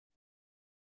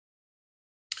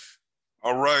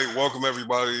All right, welcome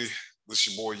everybody. This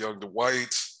is your boy Young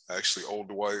Dwight, actually old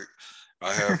Dwight.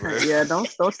 I have Yeah, don't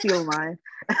steal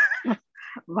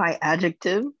my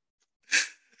adjective.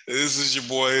 this is your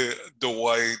boy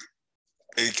Dwight,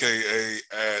 aka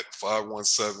at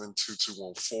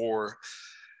 517-2214.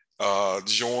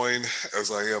 Join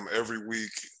as I am every week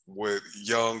with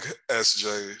young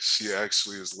SJ. She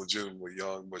actually is legitimately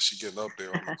young, but she getting up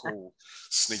there on the cool,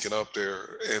 sneaking up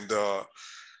there. And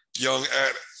young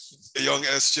at Young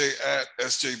SJ at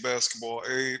SJ Basketball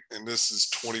 8, and this is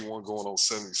 21 going on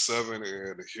 77.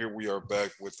 And here we are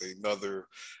back with another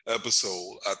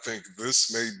episode. I think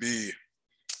this may be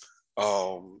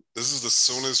this is the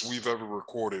soonest we've ever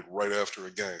recorded right after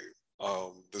a game.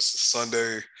 This is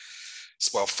Sunday. It's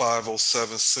about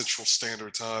 5:07 Central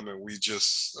Standard Time, and we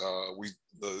just we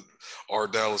the our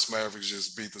Dallas Mavericks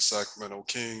just beat the Sacramento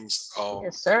Kings.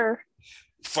 Yes, sir.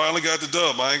 Finally got the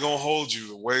dub. I ain't gonna hold you.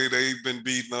 The way they've been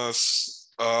beating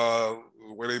us, the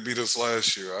way they beat us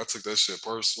last year, I took that shit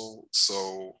personal.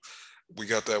 So we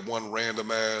got that one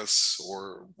random ass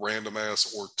or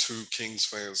two Kings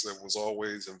fans that was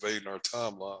always invading our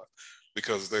timeline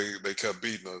because they kept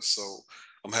beating us. So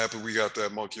I'm happy we got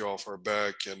that monkey off our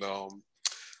back. And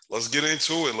let's get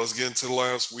into it. Let's get into the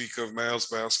last week of Mavs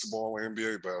basketball,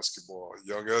 NBA basketball.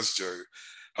 Young SJ,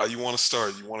 how you want to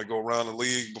start? You want to go around the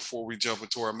league before we jump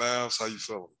into our Mavs? How you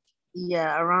feeling?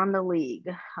 Yeah, around the league.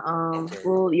 Okay.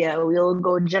 We'll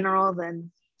go general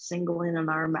then single in on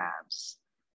our maps.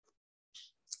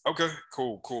 Okay.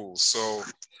 Cool. So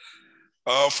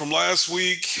from last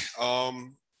week,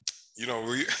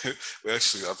 we we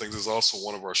actually I think there's also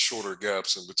one of our shorter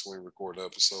gaps in between recording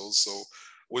episodes. So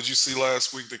what did you see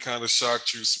last week that kind of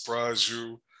shocked you, surprised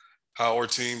you? How our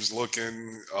team's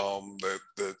looking?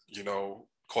 That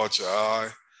caught your eye,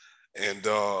 and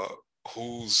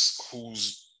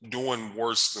who's doing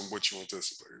worse than what you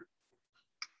anticipated?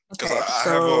 Because Okay, I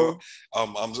have a so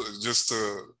I'm just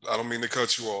to I don't mean to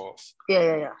cut you off,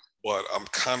 yeah. but I'm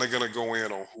kind of gonna go in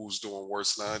on who's doing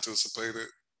worse than I anticipated.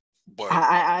 But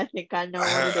I think I I know what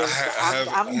have it I, is. So ha- I I'm have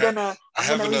I I'm have gonna I I'm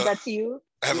have gonna an leave that to you.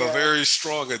 I have a Yeah, very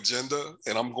strong agenda,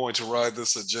 and I'm going to ride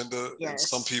this agenda. And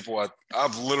some yes. people,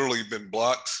 I've literally been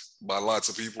blocked by lots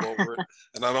of people over it,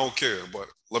 and I don't care. But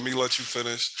let you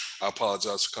finish. I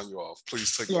apologize for cutting you off.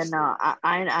 Please take the Yeah, floor. no,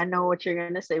 I know what you're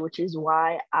gonna say, which is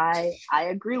why I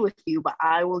agree with you, but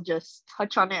I will just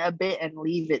touch on it a bit and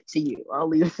leave it to you. I'll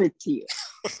leave it to you.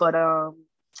 But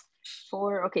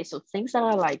for okay, so things that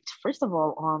I liked. First of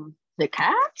all, the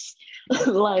Cavs,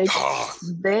 like Ah,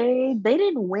 they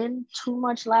didn't win too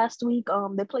much last week.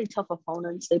 They played tough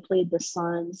opponents. They played the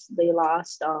Suns. They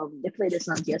lost. They played the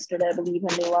Suns yesterday, I believe,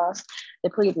 and they lost. They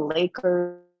played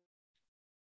Lakers.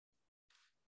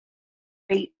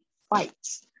 Great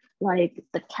fights. Like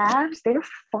the Cavs, they're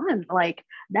fun. Like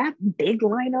that big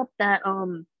lineup that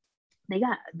they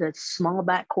got the small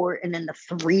backcourt and then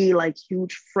the three like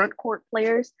huge front court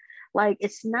players. Like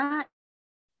it's not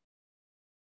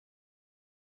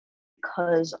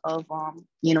because of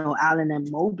Allen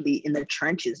and Mobley in the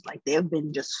trenches. Like they've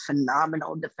been just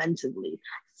phenomenal defensively,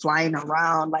 flying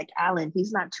around. Like Allen,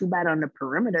 he's not too bad on the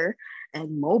perimeter,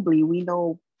 and Mobley, we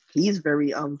know he's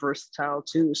very versatile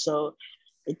too. So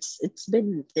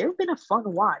they've been a fun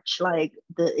watch. Like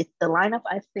the lineup,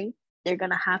 I think they're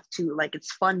gonna have to like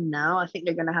it's fun now. I think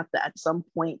they're gonna have to at some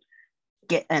point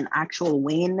get an actual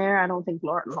wing in there. I don't think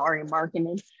Laurie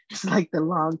Markkinen is like the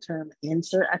long term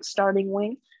answer at starting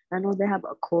wing. I know they have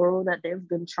a Okoro that they've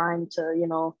been trying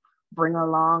to, bring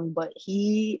along, but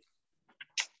I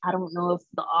don't know if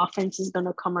the offense is going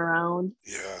to come around.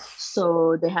 yeah.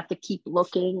 So they have to keep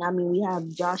looking. I mean, we have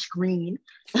Josh Green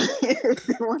if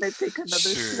they want to take another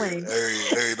Shit. swing.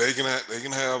 Hey, they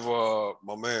can have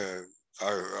my man.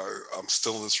 I'm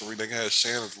still in this ring. They can have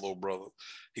Shannon's little brother.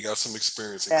 He got some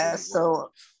experience in Yeah, Cleveland.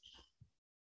 so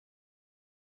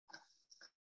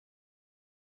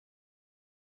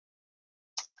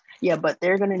yeah, but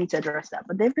they're gonna need to address that.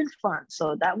 But they've been fun.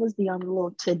 So that was the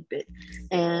little tidbit.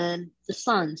 And the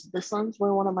Suns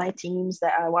were one of my teams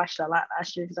that I watched a lot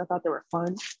last year because I thought they were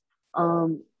fun.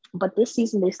 But this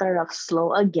season they started off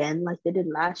slow again, like they did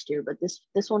last year. But this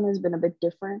one has been a bit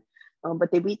different.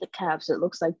 But they beat the Cavs, so it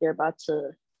looks like they're about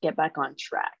to get back on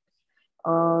track.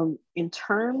 In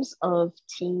terms of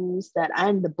teams that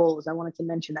and the Bulls, I wanted to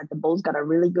mention that the Bulls got a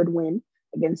really good win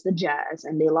against the Jazz,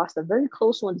 and they lost a very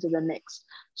close one to the Knicks.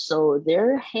 So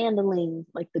they're handling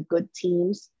like the good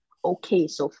teams okay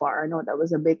so far. I know that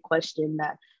was a big question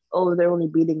that they're only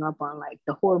beating up on like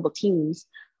the horrible teams,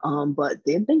 but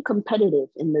they've been competitive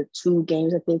in the two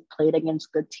games that they've played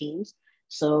against good teams.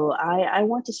 So I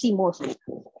want to see more from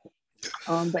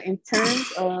them. But in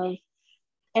terms of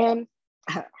and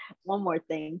one more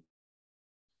thing,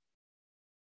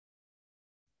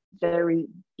 very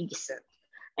decent.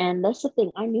 And that's the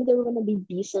thing. I knew they were going to be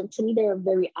decent. To me, they're a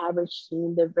very average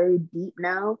team. They're very deep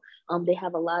now. They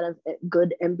have a lot of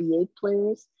good NBA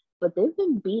players, but they've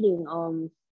been beating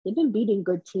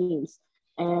good teams.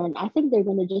 And I think they're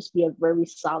going to just be a very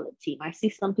solid team. I see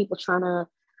some people trying to,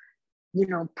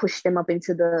 push them up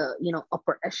into the,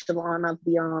 upper echelon of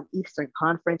the Eastern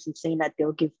Conference and saying that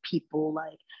they'll give people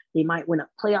like they might win a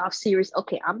playoff series.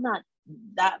 Okay, I'm not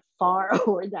that far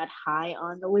or that high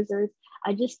on the Wizards.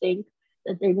 I just think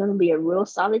that they're going to be a real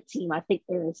solid team. I think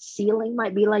their ceiling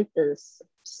might be like the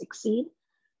 6th seed,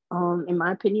 in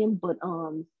my opinion, but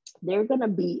they're going to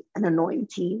be an annoying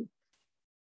team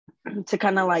to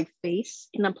kind of like face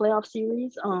in a playoff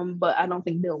series. But I don't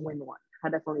think they'll win one. I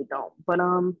definitely don't. But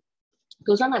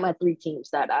those are like my 3 teams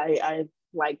that I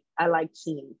like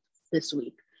seeing this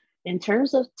week. In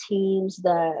terms of teams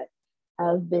that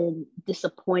have been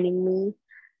disappointing me,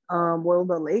 well,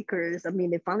 the Lakers, I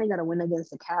mean, they finally got a win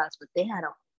against the Cavs, but they had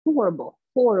a horrible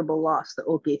loss to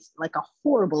OKC, like a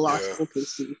horrible loss to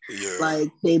OKC. Yeah.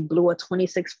 Like they blew a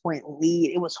 26-point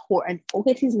lead. It was horrible. And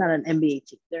OKC is not an NBA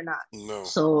team. They're not. No.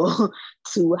 So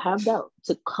to have that,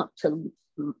 to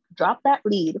drop that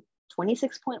lead,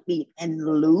 26-point lead and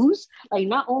lose, like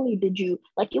not only did you,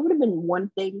 like it would have been one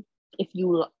thing if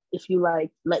you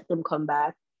like let them come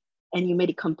back and you made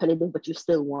it competitive, but you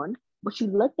still won. But you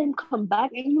let them come back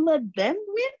and you let them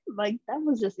win? Like that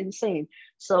was just insane.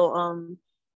 So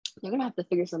they're gonna have to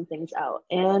figure some things out.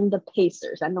 And the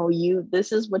Pacers, I know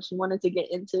this is what you wanted to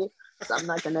get into, so I'm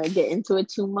not gonna get into it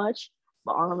too much.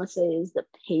 But all I'm gonna say is the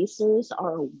Pacers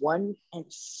are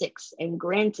 1-6. And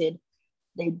granted,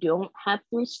 they don't have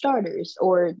 3 starters,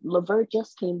 or LeVert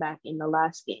just came back in the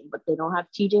last game, but they don't have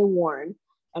TJ Warren.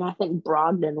 And I think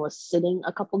Brogdon was sitting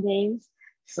a couple games.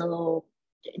 So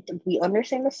we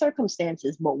understand the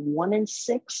circumstances, but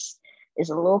 1-6 is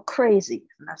a little crazy.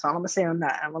 And that's all I'm gonna say on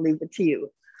that. I'm gonna leave it to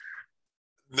you.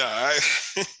 Nah,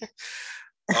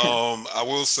 I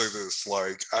will say this.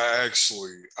 Like, I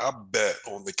bet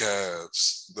on the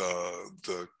Cavs.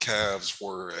 The Cavs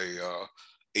were a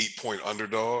 8-point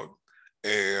underdog,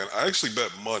 and I actually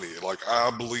bet money. Like, I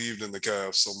believed in the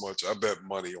Cavs so much, I bet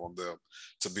money on them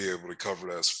to be able to cover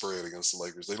that spread against the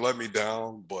Lakers. They let me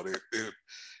down, but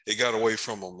it got away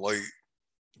from them late.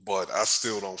 But I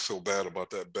still don't feel bad about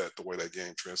that bet, the way that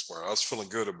game transpired. I was feeling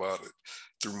good about it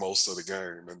through most of the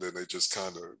game, and then they just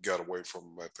kind of got away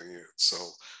from them at the end. So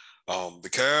the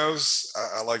Cavs,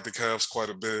 I like the Cavs quite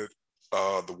a bit.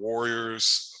 The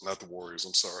Warriors, not the Warriors,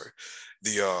 I'm sorry.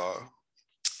 The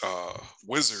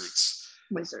Wizards.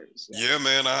 Yeah,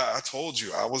 man, I told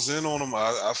you. I was in on them.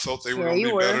 I felt they were going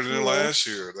to be better than last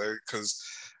year. Because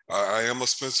I am a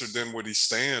Spencer Dinwiddie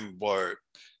stan, but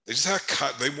they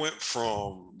just they went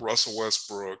from Russell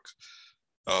Westbrook,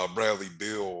 Bradley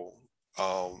Beal,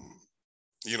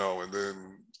 and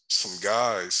then some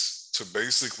guys to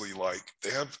basically like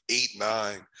they have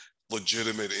 8-9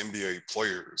 legitimate NBA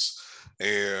players.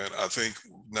 And I think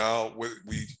now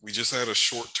we just had a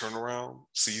short turnaround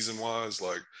season wise.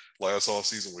 Like last off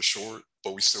season was short,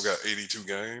 but we still got 82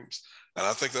 games. And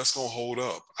I think that's going to hold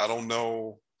up. I don't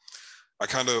know. I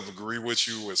kind of agree with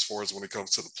you as far as when it comes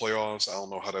to the playoffs. I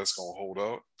don't know how that's going to hold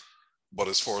up. But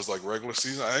as far as like regular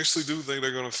season, I actually do think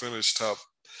they're going to finish top.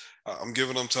 I'm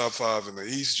giving them top 5 in the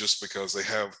East just because they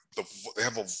have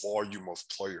a volume of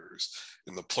players,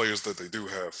 and the players that they do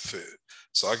have fit.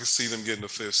 So I can see them getting the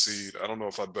 5th seed. I don't know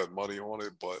if I'd bet money on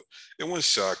it, but it wouldn't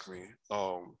shock me.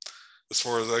 As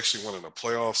far as actually winning a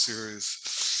playoff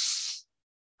series,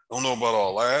 I don't know about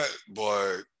all that,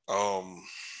 but I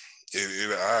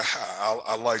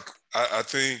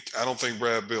don't think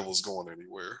Brad Beal is going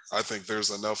anywhere. I think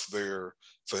there's enough there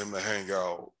for him to hang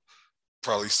out,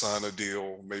 probably sign a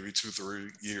deal, maybe 2-3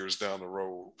 years down the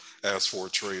road, ask for a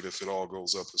trade if it all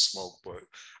goes up in smoke. But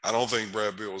I don't think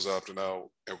Brad Beal is opting out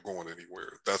and going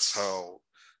anywhere. That's how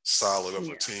solid of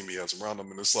a team he has around him.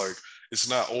 And it's like, it's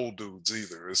not old dudes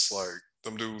either. It's like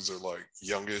them dudes are like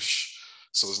youngish.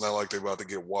 So it's not like they're about to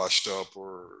get washed up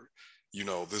or,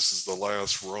 this is the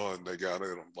last run they got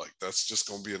in them. Like, that's just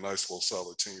going to be a nice little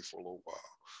solid team for a little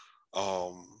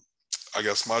while. I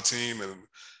guess my team, and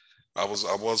I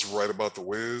was right about the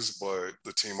Wiz, but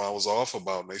the team I was off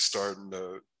about, and they starting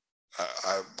to.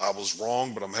 I was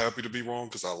wrong, but I'm happy to be wrong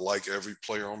because I like every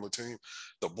player on the team.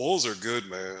 The Bulls are good,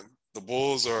 man. The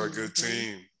Bulls are a good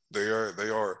team. They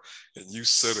are, and you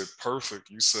said it perfect.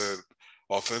 You said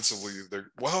offensively,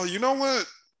 well, you know what?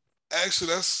 Actually,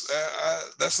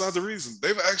 that's not the reason.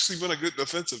 They've actually been a good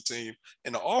defensive team,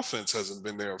 and the offense hasn't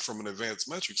been there from an advanced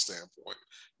metric standpoint.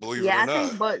 Believe it Yeah, or I not.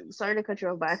 think, but sorry to cut you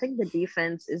off, but I think the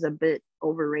defense is a bit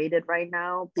overrated right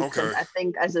now because Okay. I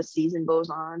think as the season goes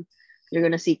on, you're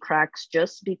gonna see cracks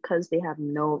just because they have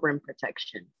no rim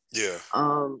protection. Yeah.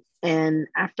 And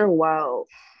after a while,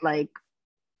 like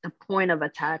the point of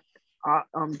attack,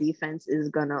 defense is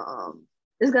gonna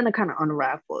kind of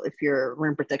unravel if your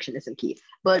rim protection isn't key.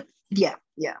 But yeah,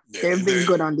 Yeah. they've been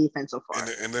good on defense so far.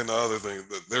 And then the other thing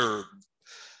that they're,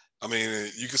 I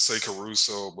mean, you could say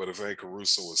Caruso, but if it ain't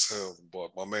Caruso, it's him.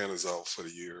 But my man is out for the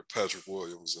year, Patrick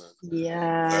Williams, and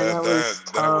Yeah, that was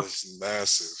that tough. was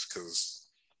massive because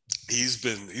he's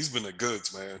been a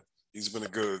goods man. He's been a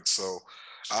good. So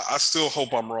I still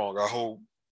hope I'm wrong. I hope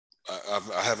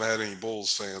I haven't had any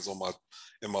Bulls fans on my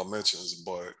in my mentions,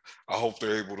 but I hope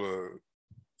they're able to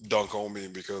dunk on me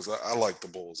because I like the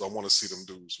Bulls. I want to see them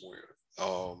dudes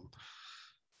win.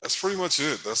 That's pretty much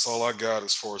it. That's all I got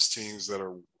as far as teams that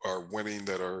are winning,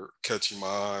 that are catching my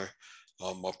eye.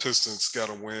 My Pistons got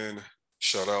to win.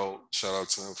 Shout out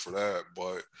to him for that.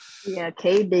 But Yeah,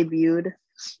 K debuted.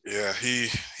 yeah, he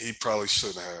probably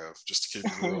shouldn't have. Just to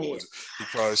keep it real, Yeah, he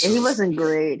probably should he have. wasn't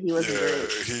great. He wasn't Yeah,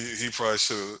 great. he probably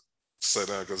should have sat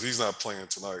down because he's not playing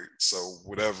tonight. So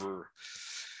whatever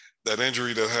that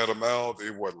injury that had him out,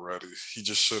 it wasn't ready. He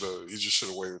just should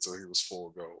have waited until he was full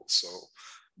go. So,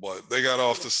 but they got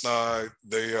off the snide.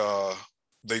 They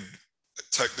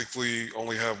technically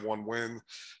only have one win.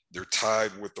 They're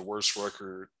tied with the worst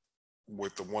record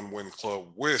with the one win club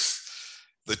with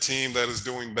the team that is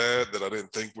doing bad that I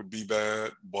didn't think would be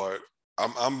bad. But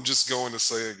I'm just going to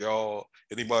say it, y'all.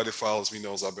 Anybody that follows me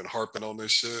knows I've been harping on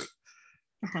this shit.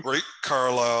 Rick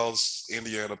Carlisle's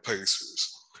Indiana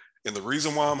Pacers. And the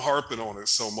reason why I'm harping on it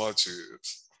so much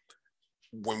is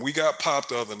when we got popped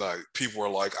the other night, people were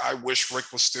like, I wish Rick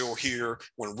was still here.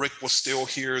 When Rick was still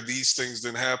here, these things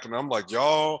didn't happen. I'm like,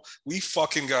 y'all, we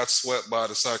fucking got swept by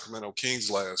the Sacramento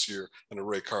Kings last year under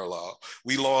Rick Carlisle.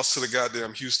 We lost to the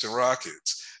goddamn Houston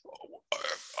Rockets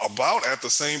about at the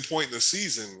same point in the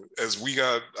season as we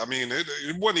got. I mean,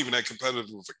 it wasn't even that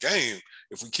competitive of a game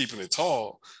if we keeping it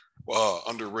tall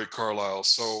under Rick Carlisle.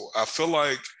 So I feel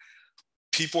like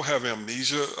people have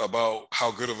amnesia about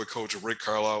how good of a coach Rick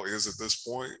Carlisle is at this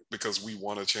point because we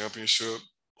won a championship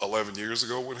 11 years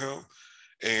ago with him.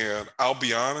 And I'll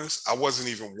be honest, I wasn't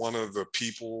even one of the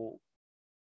people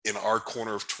in our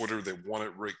corner of Twitter that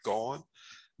wanted Rick gone.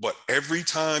 But every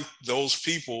time those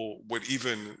people would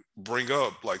even bring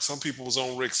up, like some people was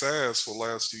on Rick's ass for the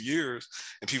last few years,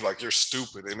 and people like, you're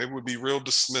stupid. And it would be real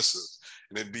dismissive.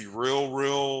 And it'd be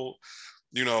real,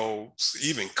 you know,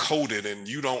 even coded, and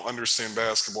you don't understand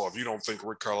basketball if you don't think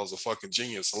Rick Carlisle's a fucking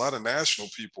genius. A lot of national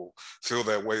people feel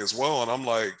that way as well. And I'm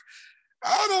like,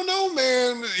 I don't know,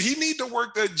 man. He need to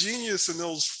work that genius and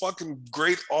those fucking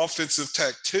great offensive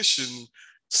tactician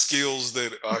skills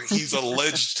that he's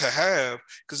alleged to have,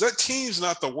 because that team's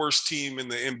not the worst team in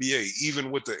the NBA, even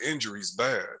with the injuries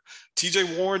bad.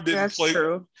 TJ Warren didn't That's play.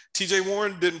 true. TJ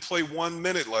Warren didn't play 1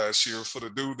 minute last year for the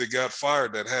dude that got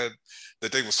fired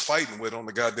that they was fighting with on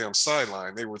the goddamn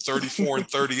sideline. They were 34 and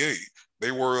 38.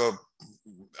 They were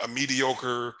a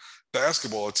mediocre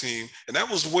basketball team. And that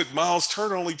was what Miles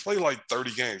Turner only played like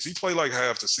 30 games. He played like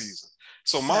half the season.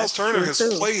 So Miles That's Turner true has too.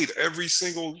 played every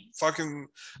single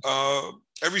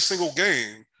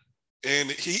game,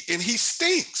 and he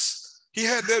stinks. He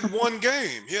had that one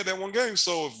game. He had that one game.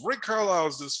 So if Rick Carlisle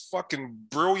is this fucking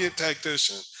brilliant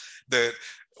tactician that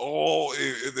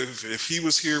if he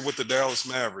was here with the Dallas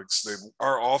Mavericks,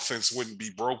 our offense wouldn't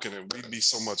be broken and we'd be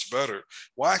so much better.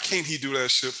 Why can't he do that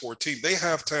shit for a team? They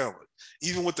have talent.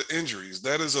 Even with the injuries,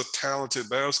 that is a talented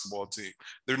basketball team.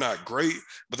 They're not great,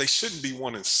 but they shouldn't be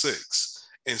 1-6.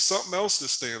 And something else that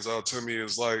stands out to me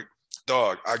is like,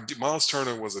 dog, Miles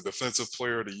Turner was a defensive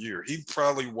player of the year. He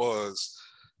probably was,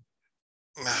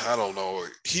 I don't know,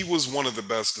 he was one of the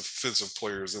best defensive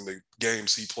players in the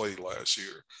games he played last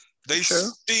year. They True.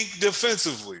 stink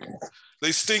defensively.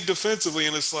 They stink defensively,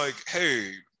 and it's like,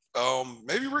 hey,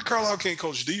 maybe Rick Carlisle can't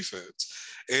coach defense.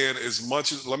 And as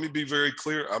much as, let me be very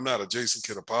clear, I'm not a Jason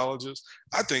Kidd apologist.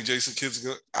 I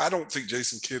don't think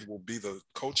Jason Kidd will be the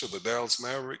coach of the Dallas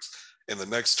Mavericks in the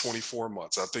next 24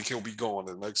 months. I think he'll be gone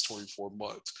in the next 24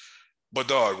 months. But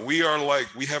dog, we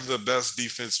have the best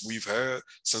defense we've had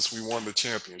since we won the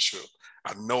championship.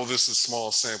 I know this is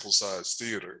small sample size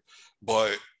theater,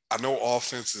 but I know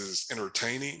offense is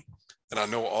entertaining, and I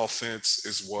know offense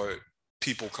is what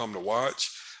people come to watch.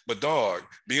 But dog,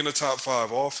 being a top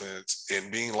 5 offense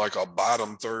and being like a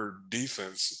bottom third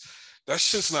defense, That's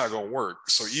just not going to work.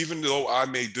 So even though I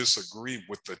may disagree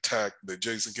with the tack that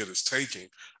Jason Kidd is taking,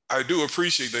 I do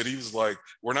appreciate that he was like,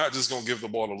 we're not just going to give the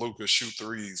ball to Luka, shoot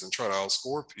threes, and try to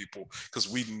outscore people, because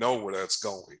we know where that's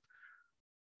going.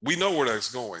 We know where that's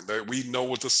going. That we know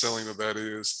what the selling of that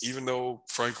is. Even though,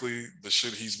 frankly, the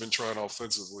shit he's been trying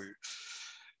offensively,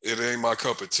 it ain't my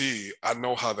cup of tea. I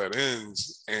know how that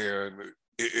ends, and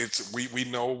it's we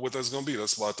know what that's going to be.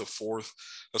 That's about the fourth.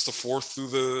 That's the fourth through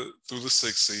the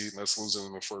sixth seed, and that's losing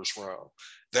in the first round.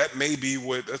 That may be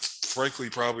what. That's frankly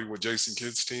probably what Jason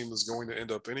Kidd's team is going to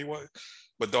end up anyway.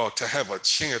 But dog, to have a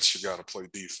chance, you got to play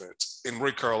defense. And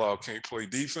Rick Carlisle can't play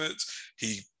defense.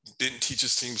 He didn't teach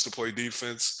his teams to play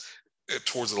defense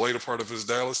towards the later part of his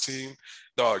Dallas team.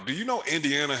 Dog, do you know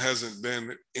Indiana hasn't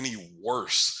been any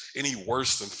worse than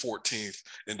 14th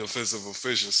in defensive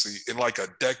efficiency in like a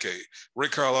decade?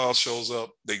 Rick Carlisle shows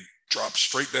up, they drop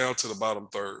straight down to the bottom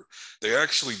third. They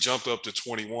actually jumped up to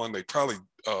 21. They probably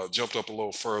jumped up a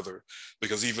little further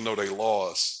because even though they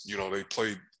lost, they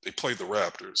played the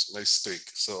Raptors and they stink.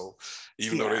 So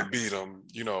even though they beat them,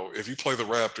 if you play the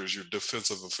Raptors, your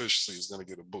defensive efficiency is going to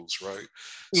get a boost, right?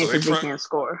 Yeah, so they can't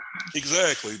score.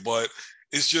 Exactly, but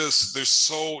it's just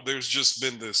there's just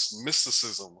been this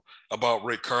mysticism about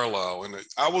Rick Carlisle, and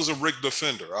I was a Rick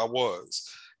defender, I was,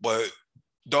 but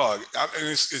dog, and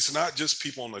it's not just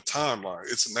people on the timeline;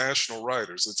 it's national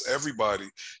writers, it's everybody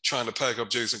trying to pack up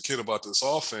Jason Kidd about this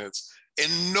offense,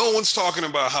 and no one's talking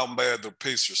about how bad the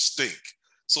Pacers stink.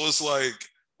 So it's like,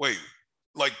 wait,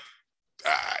 like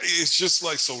it's just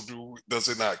like, so does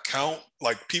it not count?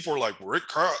 Like people are like, Rick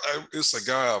Carlisle, it's a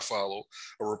guy I follow,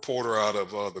 a reporter out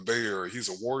of the Bay Area. He's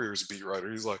a Warriors beat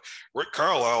writer. He's like, Rick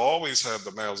Carlisle always had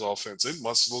the Mavs offense. It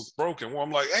must look broken. Well,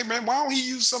 I'm like, hey man, why don't he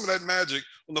use some of that magic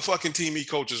on the fucking team he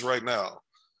coaches right now?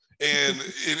 And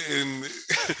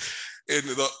and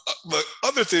the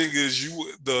other thing is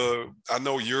I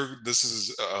know this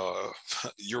is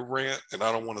your rant, and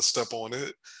I don't want to step on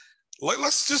it.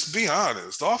 Let's just be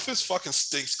honest. The offense fucking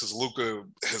stinks because Luka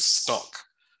has stunk.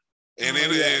 And,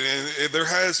 and there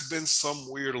has been some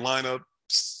weird lineup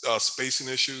spacing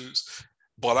issues.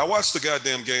 But I watched the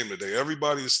goddamn game today.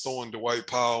 Everybody is throwing Dwight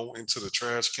Powell into the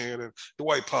trash can. And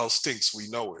Dwight Powell stinks. We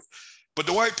know it. But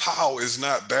Dwight Powell is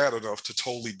not bad enough to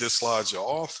totally dislodge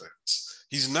your offense.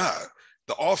 He's not.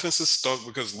 The offense is stunk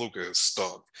because Luka is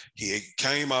stunk. He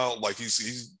came out like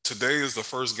he's today is the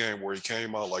first game where he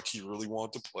came out like he really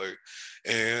wanted to play.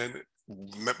 And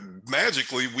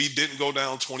magically, we didn't go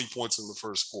down 20 points in the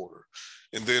first quarter.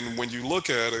 And then when you look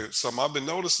at it, something I've been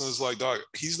noticing is like, dog,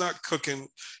 he's not cooking.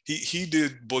 He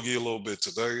did boogie a little bit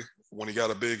today when he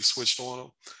got a big switched on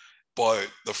him. But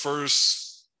the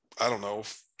first, I don't know,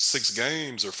 6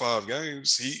 games or 5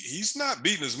 games, he's not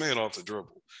beating his man off the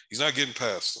dribble. He's not getting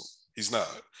past him. He's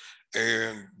not.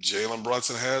 And Jalen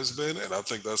Brunson has been. And I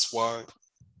think that's why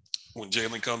when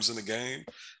Jalen comes in the game,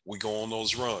 we go on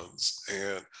those runs.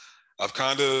 And I've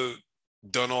kind of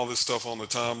done all this stuff on the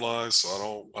timeline, so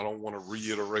I don't want to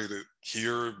reiterate it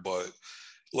here. But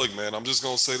look, man, I'm just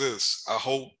going to say this. I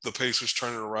hope the Pacers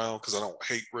turn it around because I don't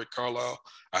hate Rick Carlisle.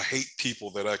 I hate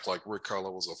people that act like Rick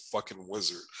Carlisle was a fucking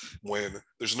wizard when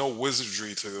there's no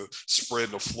wizardry to spread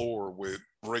the floor with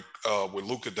with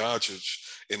Luka Doncic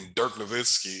and Dirk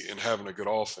Nowitzki and having a good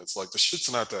offense. Like the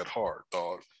shit's not that hard,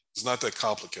 dog. It's not that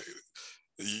complicated.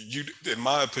 You, in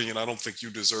my opinion, I don't think you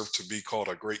deserve to be called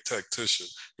a great tactician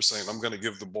for saying I'm going to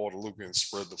give the ball to Luka and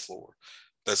spread the floor.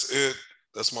 That's it.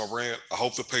 That's my rant. I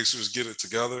hope the Pacers get it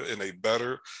together and they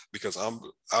better because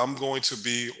I'm going to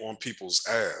be on people's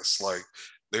ass. Like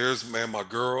there's my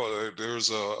girl. There's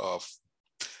a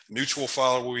mutual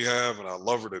follower we have, and I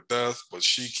love her to death, but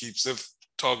she keeps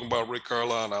talking about Rick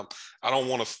Carlisle, and I don't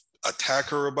want to attack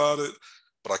her about it.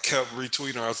 But I kept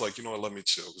retweeting her. I was like, you know what, let me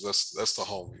chill because that's the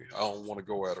homie. I don't want to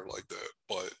go at her like that.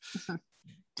 But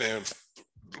man,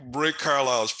 Rick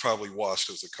Carlisle is probably washed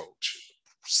as a coach.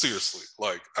 Seriously,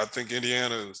 like I think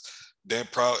Indiana is damn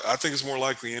proud. I think it's more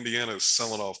likely Indiana is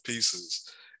selling off pieces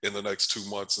in the next 2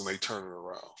 months and they turn it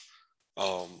around.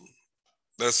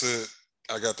 That's it.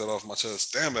 I got that off my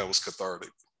chest. Damn, that was cathartic.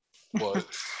 But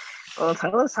well,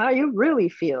 tell us how you really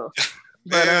feel.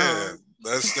 But yeah,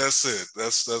 that's it.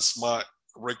 That's my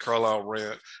Rick Carlisle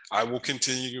rant. I will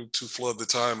continue to flood the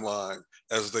timeline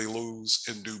as they lose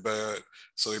and do bad.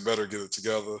 So they better get it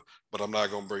together. But I'm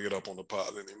not going to bring it up on the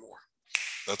pod anymore.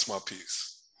 That's my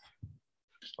piece.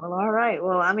 Well, all right.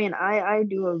 Well, I mean, I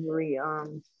do agree.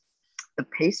 The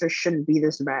Pacers shouldn't be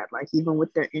this bad. Like even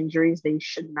with their injuries, they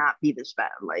should not be this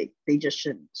bad. Like they just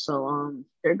shouldn't. So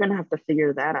they're gonna have to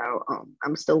figure that out.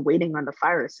 I'm still waiting on the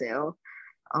fire sale.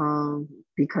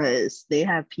 because they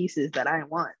have pieces that I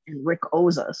want, and Rick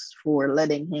owes us for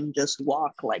letting him just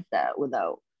walk like that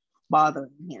without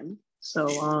bothering him. So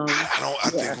I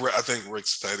don't. yeah, I think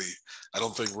Rick's petty. I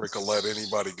don't think Rick will let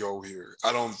anybody go here.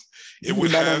 I don't. It he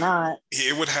would better have. not.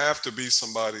 It would have to be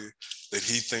somebody that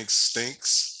he thinks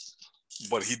stinks,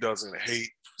 but he doesn't hate.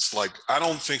 It's like I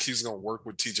don't think he's gonna work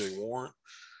with T.J. Warren.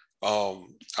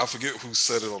 I forget who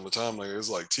said it on the timeline. It's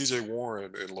like T.J.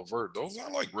 Warren and LeVert. Those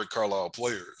are like Rick Carlisle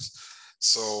players.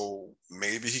 So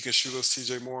maybe he can shoot us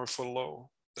T.J. Warren for low.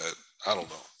 That I don't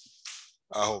know.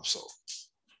 I hope so.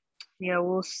 Yeah,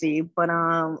 we'll see. But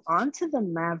on to the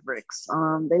Mavericks.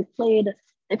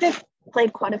 They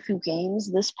played quite a few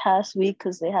games this past week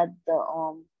because they had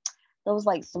there was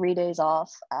like 3 days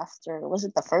off after, was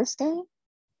it the first game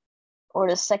or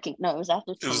the second? No, it was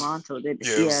after It was Toronto. it was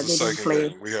the They didn't second play.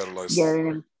 game. We had a Yeah, nice.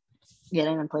 they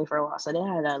didn't play for a while. So they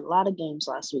had a lot of games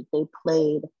last week. They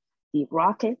played the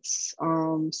Rockets,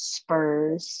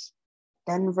 Spurs,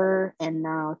 Denver, and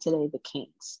now today the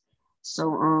Kings.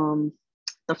 So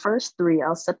the first three,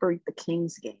 I'll separate the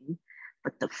Kings game,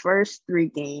 but the first three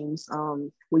games,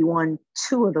 we won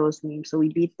two of those games. So we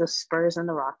beat the Spurs and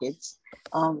the Rockets.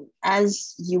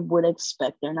 As you would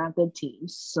expect, they're not good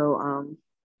teams. So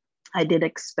I did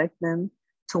expect them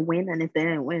to win, and if they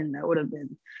didn't win, that would have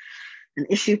been an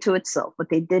issue to itself. But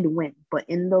they did win. But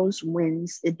in those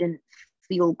wins, it didn't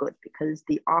feel good because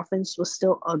the offense was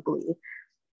still ugly,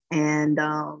 and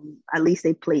at least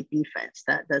they played defense.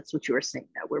 That's what you were saying,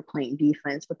 that we're playing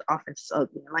defense, but the offense is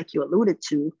ugly. And like you alluded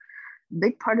to,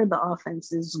 big part of the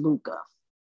offense is Luka.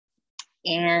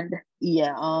 And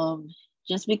yeah,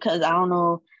 just because I don't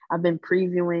know, I've been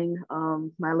previewing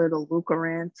my little Luka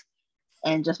rant,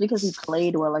 and just because he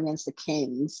played well against the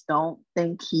Kings, don't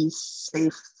think he's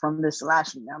safe from this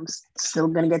lashing. I'm still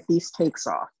gonna get these takes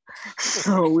off.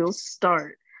 So we'll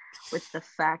start with the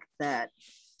fact that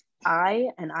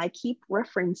I keep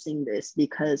referencing this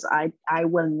because I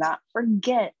will not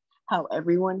forget how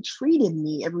everyone treated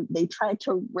me. They tried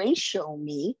to ratio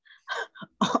me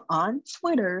on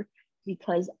Twitter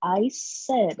because I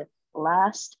said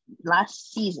last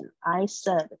season, I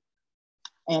said,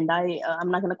 and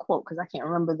I'm not gonna quote because I can't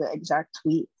remember the exact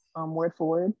tweet word for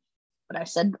word, but I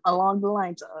said along the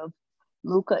lines of,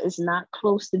 Luka is not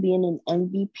close to being an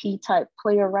MVP type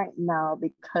player right now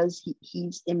because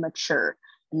he's immature,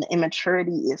 and the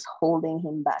immaturity is holding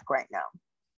him back right now.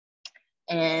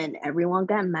 And everyone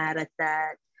got mad at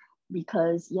that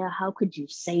because, yeah, how could you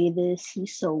say this?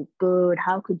 He's so good.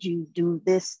 How could you do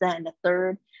this, that, and the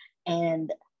third?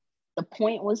 And the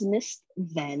point was missed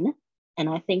then. And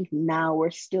I think now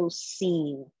we're still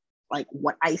seeing, like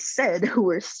what I said,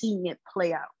 we're seeing it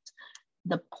play out.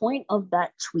 The point of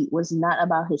that tweet was not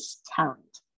about his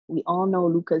talent. We all know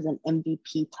Luka's an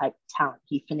MVP type talent.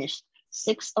 He finished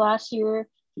sixth last year.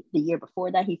 The year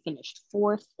before that, he finished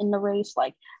fourth in the race.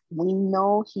 Like, we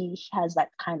know he has that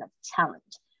kind of talent.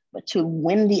 But to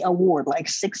win the award, like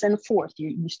sixth and fourth,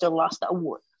 you still lost the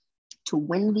award. To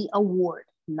win the award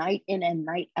night in and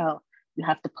night out, you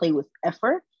have to play with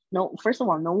effort. No, first of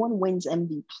all, no one wins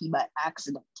MVP by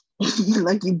accident.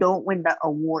 Like, you don't win that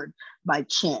award by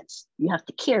chance. You have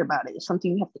to care about it. It's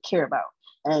something you have to care about.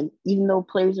 And even though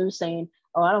players are saying,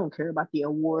 "Oh, I don't care about the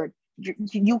award,"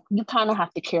 you kind of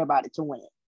have to care about it to win it.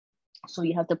 So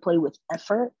you have to play with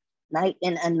effort night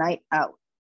in and night out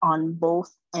on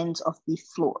both ends of the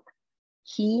floor.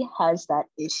 He has that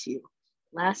issue.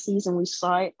 Last season, we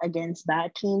saw it against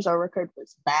bad teams. Our record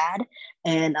was bad.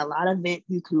 And a lot of it,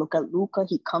 you can look at Luka.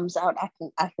 He comes out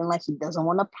acting like he doesn't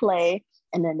want to play.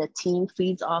 And then the team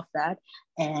feeds off that.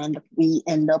 And we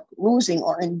end up losing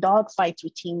or in dogfights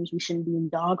with teams we shouldn't be in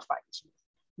dogfights with.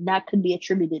 That could be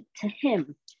attributed to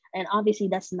him. And obviously,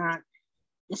 it's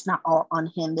not all on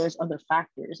him. There's other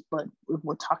factors. But if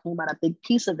we're talking about a big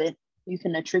piece of it, you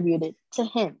can attribute it to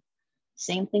him.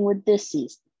 Same thing with this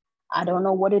season. I don't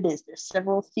know what it is. There's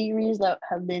several theories that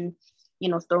have been,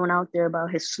 thrown out there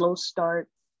about his slow start.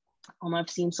 I've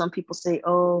seen some people say,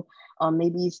 "Oh,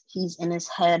 maybe he's in his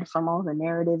head from all the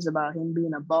narratives about him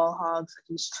being a ball hog. So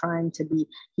he's trying to be,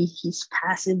 he's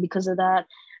passive because of that."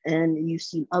 And you've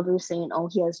seen others saying, "Oh,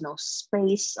 he has no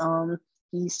space.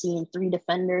 He's seeing three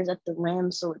defenders at the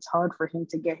rim, so it's hard for him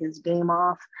to get his game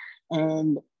off."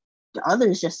 And the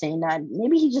others just saying that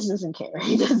maybe he just doesn't care.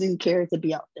 He doesn't care to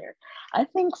be out there. I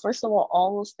think, first of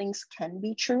all those things can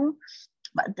be true,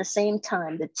 but at the same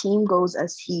time, the team goes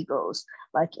as he goes.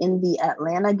 Like in the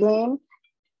Atlanta game.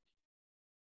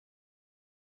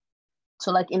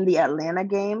 So like in the Atlanta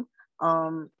game,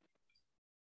 Oh,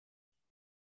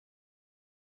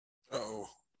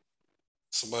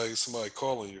 somebody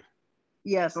calling you.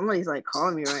 Yeah, somebody's like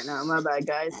calling me right now. My bad,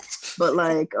 guys. But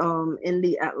like in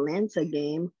the Atlanta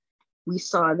game, we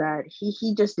saw that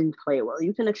he just didn't play well.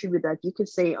 You can attribute that. You could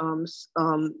say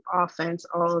offense,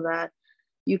 all of that.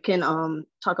 You can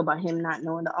talk about him not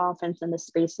knowing the offense and the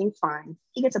spacing. Fine,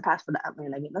 he gets a pass for the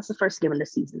Atlanta game. That's the first game of the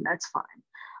season. That's fine.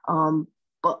 Um,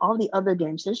 but all the other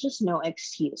games, there's just no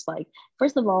excuse. Like,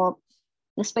 first of all,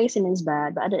 the spacing is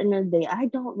bad, but at the end of the day, I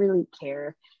don't really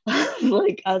care.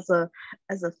 Like as a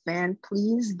fan,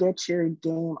 please get your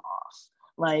game off.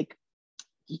 Like,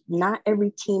 not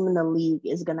every team in the league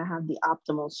is going to have the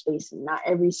optimal spacing. Not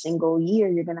every single year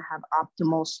you're going to have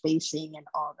optimal spacing and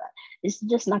all that. It's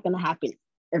just not going to happen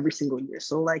every single year.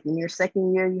 So like in your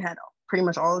second year, you had pretty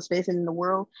much all the spacing in the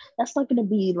world. That's not going to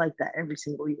be like that every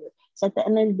single year. So at the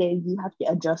end of the day, you have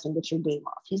to adjust and get your game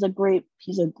off. He's a great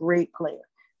player.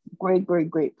 Great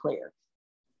player.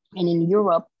 And in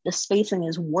Europe, the spacing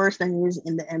is worse than it is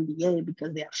in the NBA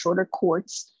because they have shorter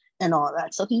courts and all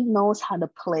that. So he knows how to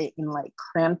play in like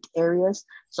cramped areas.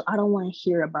 So I don't want to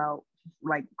hear about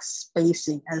like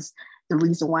spacing as the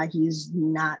reason why he's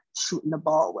not shooting the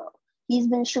ball well. He's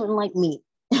been shooting like me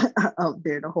out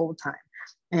there the whole time.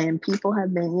 And people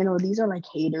have been, these are like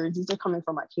haters. These are coming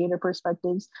from like hater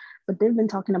perspectives, but they've been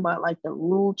talking about like the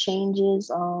rule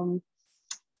changes.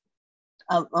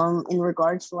 In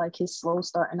regards to like his slow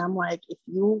start, and I'm like, if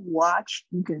you watch,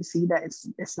 you can see that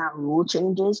it's not rule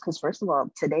changes, because first of all,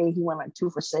 today he went like 2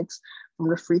 for 6 from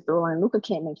the free throw line. Luka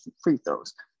can't make free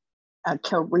throws. A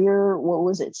career, what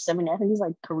was it, 70? I think he's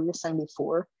like career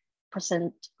 74%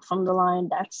 from the line.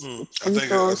 That's free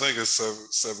throws. I think it's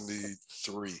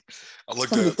 73. I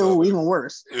looked 73, at it. Even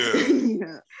worse. Yeah.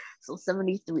 Yeah. So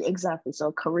 73 exactly.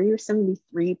 So career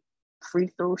 73 free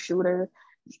throw shooter.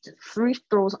 Free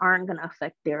throws aren't going to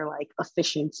affect their like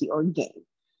efficiency or game.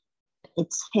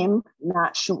 It's him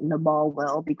not shooting the ball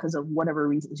well because of whatever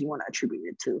reasons you want to attribute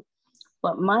it to.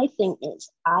 But my thing is,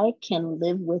 I can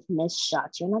live with missed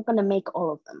shots. You're not going to make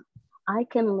all of them. I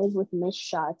can live with missed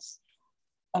shots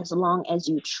as long as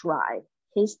you try.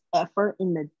 His effort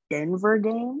in the Denver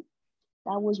game,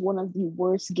 that was one of the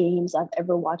worst games I've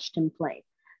ever watched him play.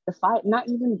 The 5, not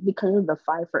even because of the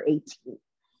 5 for 18.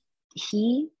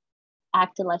 He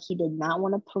acted like he did not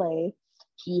want to play.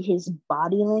 His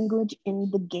body language in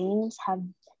the games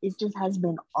has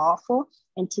been awful.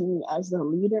 And to me, as the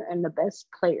leader and the best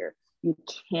player, you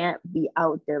can't be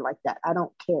out there like that. I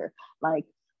don't care. Like,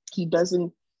 he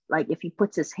doesn't, like, if he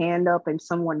puts his hand up and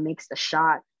someone makes the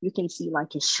shot, you can see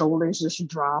like his shoulders just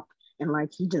drop and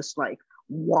like he just like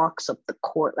walks up the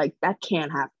court. Like, that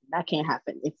can't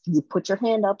happen. If you put your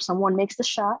hand up, someone makes the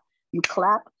shot, you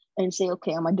clap and say,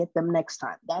 okay, I'm gonna get them next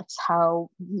time. That's how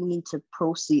you need to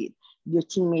proceed. Your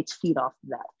teammates feed off of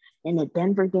that. In the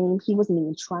Denver game, he wasn't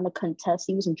even trying to contest.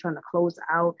 He wasn't trying to close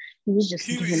out. He was just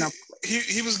giving up.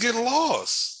 He was getting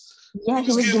lost. Yeah, he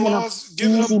was giving lost, up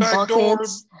easy backdoor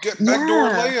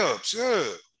layups. Yeah.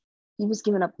 He was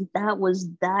giving up.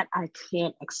 That I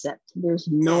can't accept. There's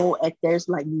no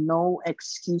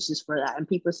excuses for that. And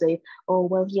people say, oh,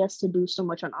 well, he has to do so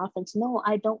much on offense. No,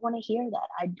 I don't want to hear that.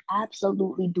 I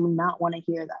absolutely do not want to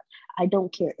hear that. I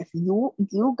don't care. If you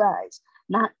guys,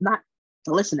 not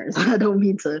the listeners, I don't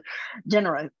mean to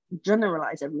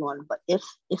generalize everyone, but if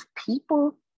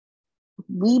people,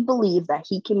 we believe that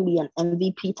he can be an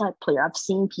MVP type player. I've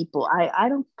seen people, I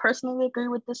don't personally agree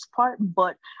with this part,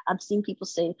 but I've seen people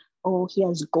say, oh, he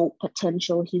has GOAT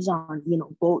potential. He's on,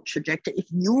 GOAT trajectory. If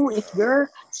you're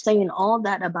saying all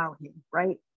that about him,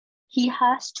 right? He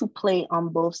has to play on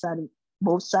both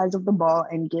sides of the ball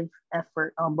and give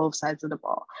effort on both sides of the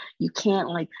ball. You can't,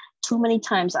 like, too many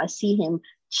times I see him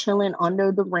chilling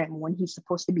under the rim when he's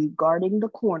supposed to be guarding the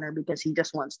corner because he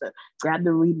just wants to grab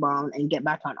the rebound and get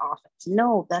back on offense.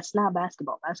 No, that's not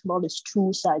basketball. Basketball is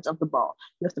 2 sides of the ball.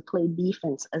 You have to play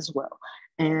defense as well.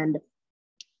 And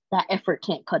that effort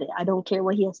can't cut it. I don't care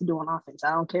what he has to do on offense.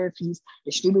 I don't care if he's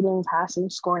distributing, passing,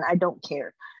 scoring. I don't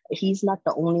care. He's not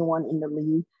the only one in the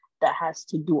league that has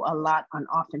to do a lot on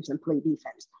offense and play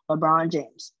defense. LeBron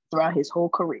James throughout his whole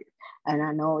career. And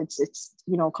I know it's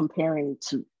comparing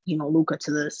to, Luka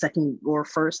to the second or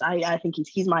first. I think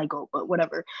he's my GOAT, but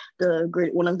whatever.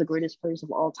 One of the greatest players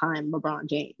of all time, LeBron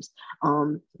James.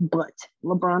 But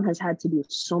LeBron has had to do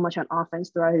so much on offense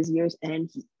throughout his years.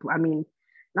 And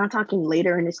not talking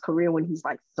later in his career when he's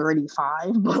like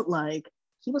 35, but like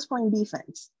he was playing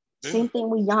defense. Yeah. Same thing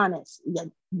with Giannis. Yeah,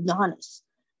 Giannis,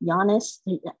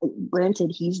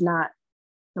 granted, he's not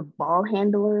the ball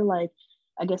handler, like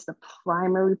I guess the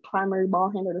primary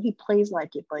ball handler. He plays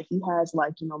like it, but he has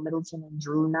like, Middleton and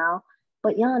Drew now.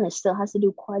 But Giannis still has to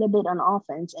do quite a bit on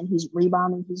offense, and he's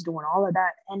rebounding, he's doing all of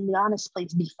that. And Giannis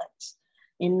plays defense.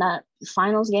 in that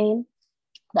finals game,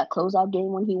 that closeout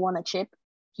game when he won a chip,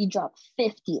 he dropped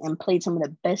 50 and played some of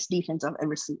the best defense I've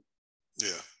ever seen.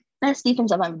 Yeah. Best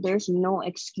defense I've ever. There's no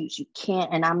excuse. You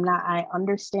can't. And I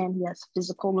understand he has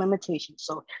physical limitations.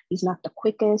 So he's not the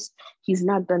quickest. He's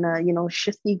not gonna,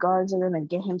 shifty guards are gonna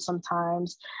get him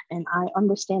sometimes. And I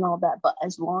understand all that. But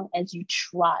as long as you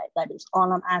try, that is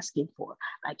all I'm asking for.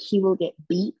 Like, he will get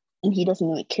beat and he doesn't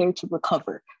even care to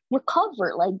recover.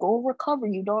 Like, go recover.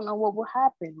 You don't know what will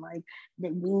happen. Like,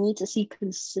 that we need to see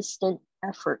consistent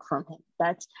effort from him.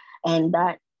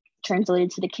 That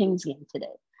translated to the Kings game today.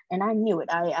 And I knew it.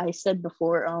 I said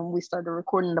before we started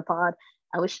recording the pod,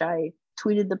 I wish I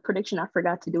tweeted the prediction. I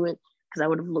forgot to do it because I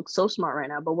would have looked so smart right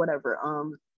now, but whatever.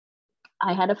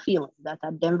 I had a feeling that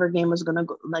Denver game was going to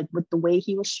go, like, with the way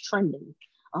he was trending,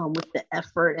 with the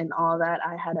effort and all that.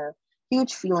 I had a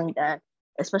huge feeling that,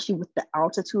 especially with the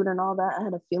altitude and all that, I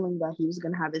had a feeling that he was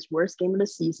going to have his worst game of the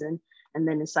season. And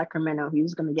then in Sacramento, he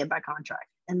was going to get back on track.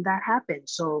 And that happened.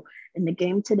 So in the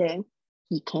game today,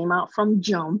 he came out from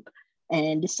jump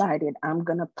and decided, I'm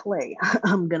going to play.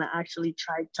 I'm going to actually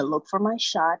try to look for my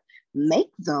shot, make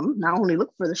them, not only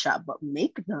look for the shot, but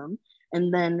make them.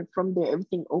 And then from there,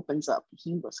 everything opens up.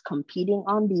 He was competing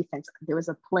on defense. There was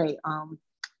a play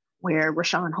where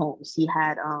Rashawn Holmes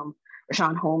had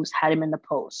him in the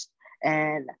post.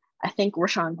 And I think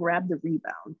Rashawn grabbed the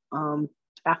rebound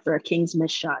after a Kings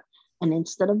missed shot. And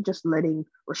instead of just letting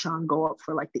Rashawn go up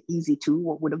for like the easy two,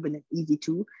 what would have been an easy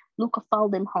two, Luka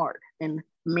fouled him hard and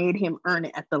made him earn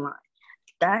it at the line.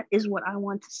 That is what I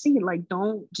want to see. Like,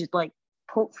 don't just like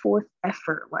put forth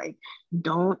effort. Like,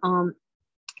 don't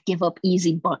give up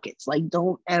easy buckets. Like,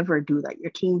 don't ever do that. Your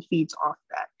team feeds off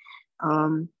that.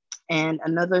 And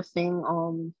another thing,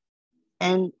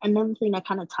 and another thing that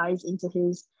kind of ties into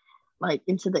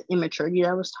into the immaturity that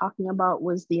I was talking about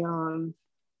was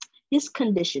his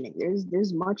conditioning.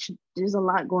 There's a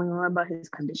lot going on about his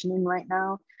conditioning right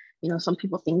now. Some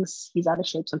people think he's out of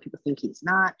shape. Some people think he's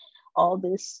not. All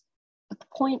this, but the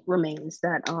point remains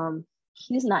that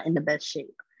he's not in the best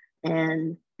shape,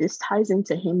 and this ties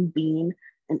into him being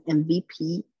an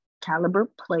MVP caliber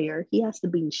player. He has to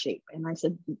be in shape. And I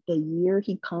said the year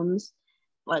he comes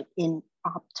like in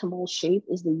optimal shape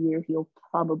is the year he'll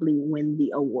probably win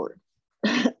the award.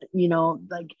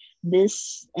 Like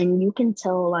this, and you can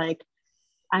tell, like,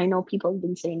 I know people have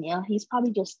been saying, yeah, he's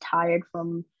probably just tired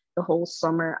from the whole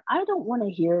summer. I don't want to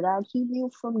hear that. He knew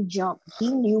from jump.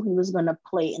 He knew he was going to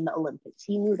play in the Olympics.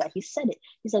 He knew that. He said it.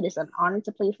 He said it's an honor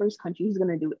to play for his country. He's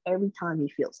going to do it every time he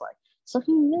feels like. So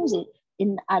he knows it.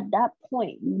 And at that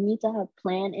point, you need to have a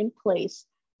plan in place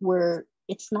where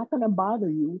it's not going to bother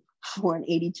you for an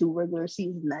 82 regular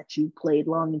season that you played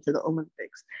long into the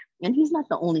Olympics. And he's not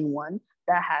the only one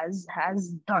that has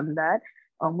done that.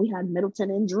 We had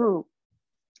Middleton and Drew.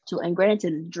 And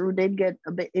granted, Drew did get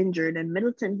a bit injured, and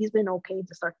Middleton, he's been okay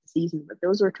to start the season. But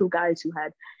those were two guys who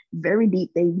had very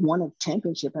deep. They won a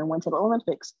championship and went to the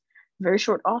Olympics. Very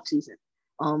short off season.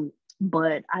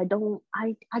 But I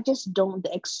just don't,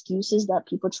 the excuses that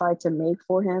people try to make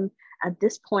for him at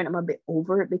this point, I'm a bit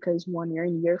over it, because one, you're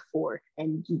in year 4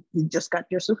 and you just got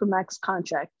your Supermax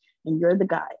contract and you're the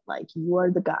guy. Like, you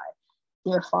are the guy.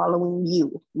 They're following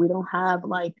you. We don't have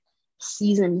like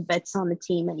seasoned vets on the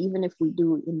team. And even if we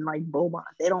do, in like Boban,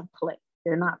 they don't play.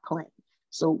 They're not playing.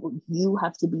 So you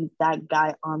have to be that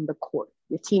guy on the court.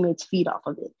 Your teammates feed off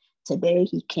of it. Today,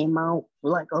 he came out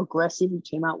like aggressive. He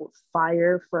came out with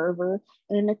fire, fervor,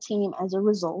 and the team, as a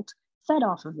result, fed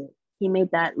off of it. He made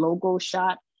that logo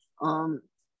shot. And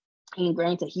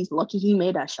granted, he's lucky he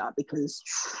made that shot, because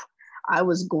I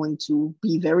was going to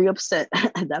be very upset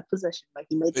at that possession. Like,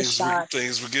 he made the shot.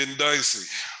 Things were getting dicey.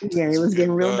 Yeah, it was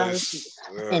getting real dicey.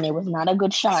 Yeah. And it was not a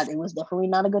good shot. It was definitely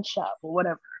not a good shot, but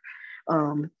whatever.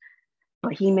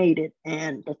 But he made it,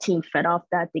 and the team fed off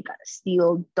that. They got a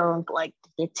steal, dunk. Like,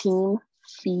 the team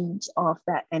feeds off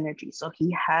that energy. So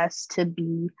he has to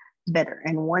be better.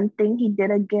 And one thing he did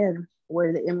again,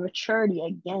 where the immaturity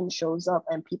again shows up,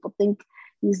 and people think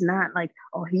he's not, like,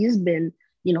 oh, he's been,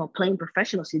 playing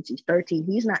professional since he's 13.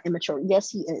 He's not immature. Yes,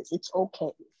 he is. It's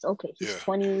okay. It's okay. He's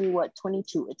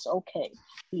 22. It's okay.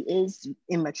 He is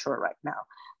immature right now.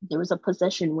 There was a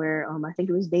possession where I think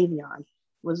it was Davion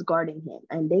was guarding him,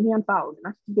 and Davion fouled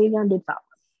him. Davion did foul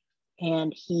him,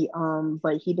 and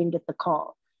but he didn't get the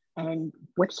call. And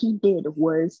what he did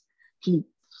was he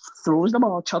throws the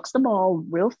ball, chucks the ball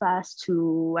real fast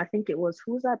to, I think it was,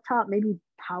 who was that top? Maybe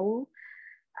Powell.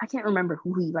 I can't remember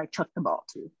who he like chucked the ball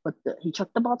to, but he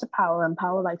chucked the ball to Powell, and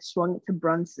Powell like swung it to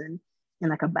Brunson in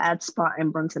like a bad spot,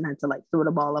 and Brunson had to like throw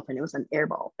the ball up, and it was an air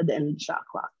ball at the end of the shot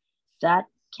clock. That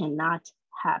cannot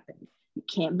happen. You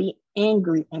can't be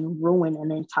angry and ruin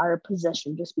an entire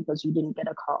possession just because you didn't get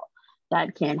a call.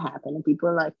 That can't happen. And people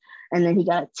are like, and then he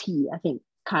got a T, I think,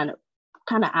 kind of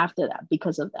after that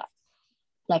because of that.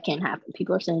 That can't happen.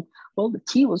 People are saying, well, the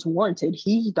T was warranted.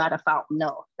 He got a foul.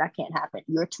 No, that can't happen.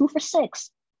 You're 2 for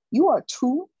 6. You are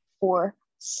 2 for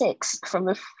 6 from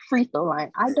the free throw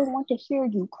line. I don't want to hear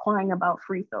you crying about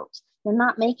free throws. You're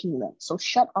not making them. So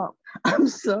shut up. I'm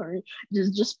sorry.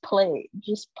 Just play.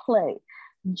 Just play.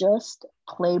 Just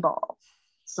play ball.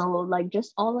 So like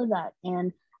just all of that.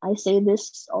 And I say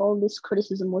this, all this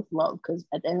criticism with love, because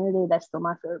at the end of the day, that's still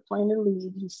my favorite player in the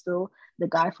league. He's still the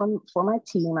guy for my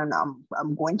team, and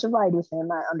I'm going to ride with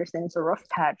him. I understand it's a rough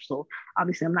patch, so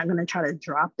obviously I'm not going to try to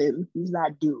drop him. He's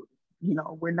that dude.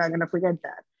 We're not going to forget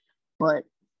that. But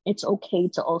it's okay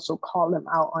to also call him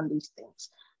out on these things.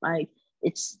 Like,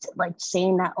 it's like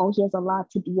saying that, oh, he has a lot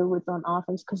to deal with on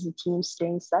offense because the team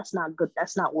stinks. That's not good.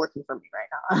 That's not working for me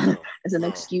right now. As an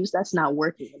excuse, that's not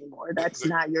working anymore. That's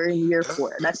not, you're in year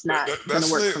 4. That's not going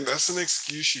to work for me. That's an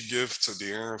excuse you give to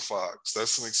De'Aaron Fox.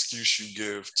 That's an excuse you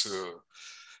give to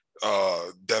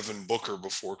Devin Booker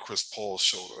before Chris Paul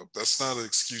showed up. That's not an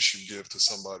excuse you give to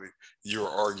somebody you're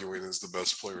arguing is the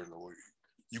best player in the league.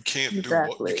 You can't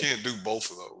do both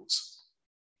of those.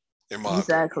 In my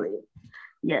opinion.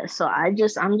 Yeah, so I'm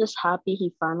just happy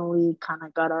he finally kind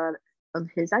of got out of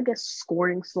his, I guess,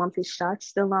 scoring slump. His shot's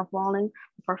still not falling.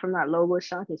 Apart from that logo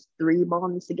shot, his 3 ball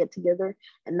needs to get together.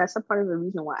 And that's a part of the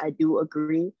reason why I do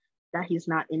agree that he's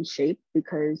not in shape,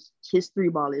 because his 3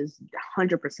 ball is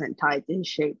 100% tied to his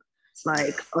shape.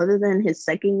 Like, other than his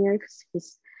second year,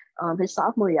 his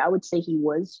sophomore year, I would say he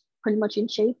was pretty much in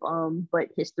shape, but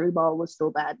his 3 ball was still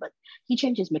bad. But he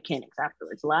changed his mechanics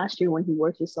afterwards. Last year, when he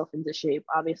worked himself into shape,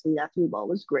 obviously that 3 ball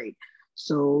was great.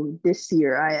 So this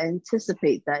year, I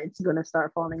anticipate that it's gonna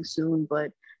start falling soon.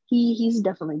 But he's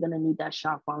definitely gonna need that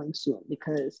shot falling soon,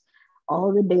 because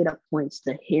all the data points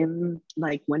to him,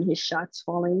 like when his shot's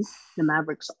falling, the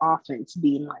Mavericks offense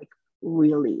being like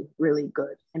really, really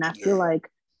good. And I feel like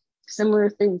similar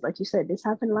things, like you said, this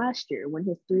happened last year when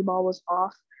his 3 ball was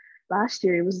off. Last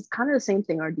year, it was kind of the same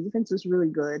thing. Our defense was really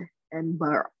good,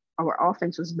 but our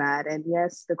offense was bad. And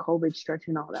yes, the COVID stretch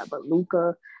and all that, but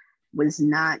Luka was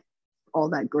not all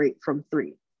that great from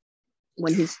 3.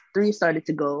 When his 3 started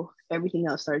to go, everything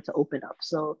else started to open up.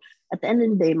 So at the end of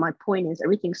the day, my point is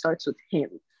everything starts with him.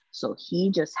 So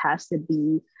he just has to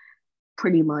be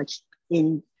pretty much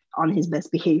on his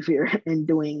best behavior and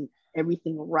doing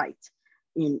everything right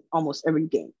in almost every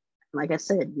game. Like I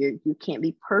said, you can't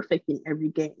be perfect in every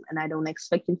game, and I don't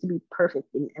expect him to be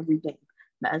perfect in every game.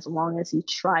 But as long as he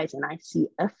tries and I see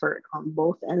effort on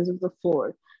both ends of the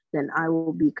floor, then I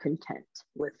will be content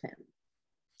with him.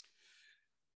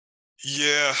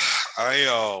 Yeah,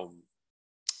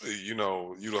 you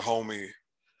the homie,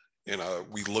 and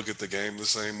we look at the game the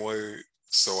same way.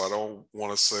 So I don't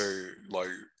want to say, like,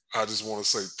 I just want to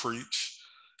say preach.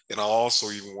 And I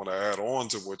also even want to add on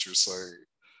to what you're saying.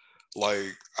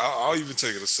 Like, I'll even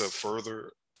take it a step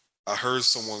further. I heard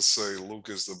someone say Luke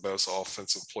is the best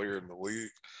offensive player in the league.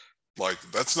 Like,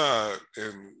 that's not,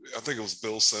 and I think it was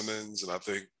Bill Simmons and I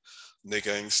think Nick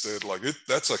Angstead. Like,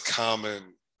 that's a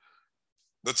common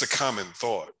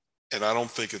thought. And I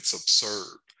don't think it's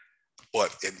absurd.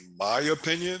 But in my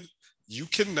opinion, you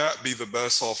cannot be the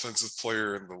best offensive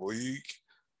player in the league.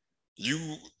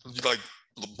 Like,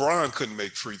 LeBron couldn't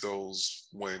make free throws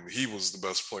when he was the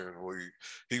best player in the league.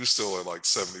 He was still at like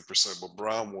 70%, but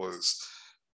Bron was,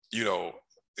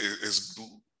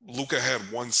 Luka had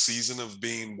one season of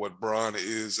being what Bron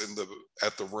is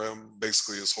at the rim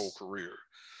basically his whole career.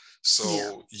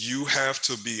 So you have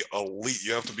to be elite.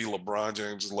 You have to be LeBron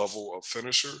James' level of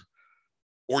finisher,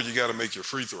 or you got to make your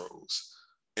free throws.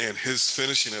 And his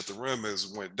finishing at the rim has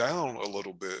went down a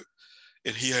little bit.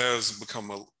 And he has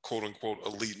become a quote unquote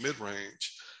elite mid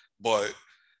range, but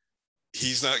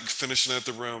he's not finishing at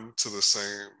the rim to the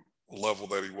same level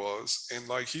that he was. And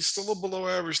like, he's still a below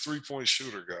average 3-point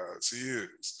shooter, guys. He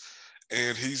is.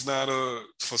 And he's not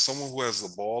for someone who has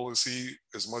the ball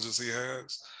as much as he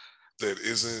has, that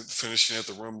isn't finishing at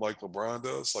the rim like LeBron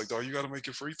does. Like, dog, you got to make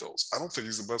your free throws. I don't think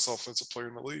he's the best offensive player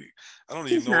in the league. I don't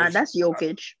even know. That's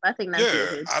Jokic. I think that's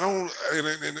Jokic. I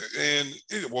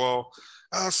don't. Well,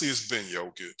 honestly, it's been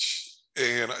Jokic.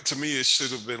 And to me, it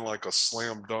should have been like a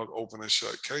slam dunk, open and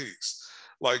shut case.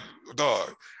 Like,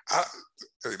 dog,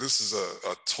 this is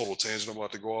a total tangent I'm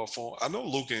about to go off on. I know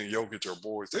Luka and Jokic are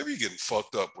boys. They be getting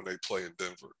fucked up when they play in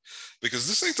Denver, because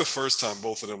this ain't the first time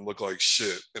both of them look like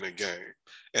shit in a game.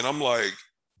 And I'm like,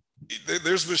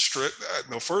 there's been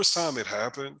the first time it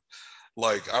happened,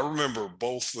 like, I remember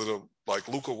both of them, like,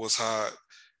 Luka was hot,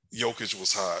 Jokic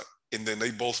was hot. and then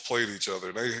they both played each other.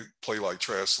 And they play like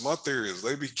trash. So my theory is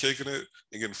they be kicking it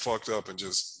and getting fucked up and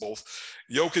just both.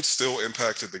 Jokic still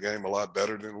impacted the game a lot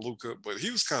better than Luka, but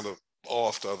he was kind of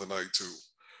off the other night too.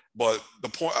 But the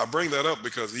point I bring that up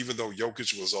because even though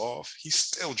Jokic was off, he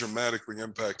still dramatically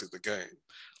impacted the game.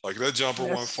 Like that jumper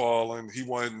wasn't Yes. falling, he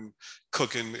wasn't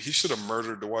cooking. He should have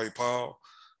murdered Dwight Powell,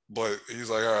 but he's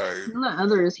like, all right,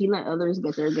 He let others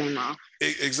get their game off.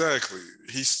 exactly.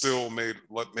 He still made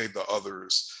the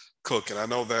others cook, and I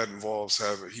know that involves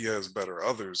he has better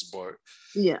others,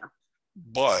 Yeah.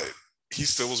 but he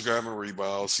still was grabbing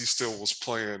rebounds. He still was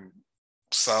playing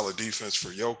solid defense for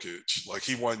Jokic. Like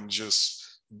he wasn't just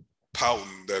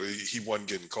pouting that he wasn't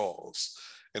getting calls.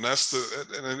 And that's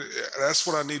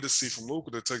what I need to see from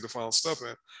Luka to take the final step.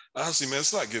 And honestly, man,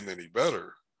 it's not getting any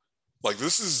better. Like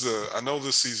this is I know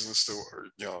this season is still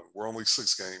young. We're only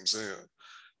 6 games in,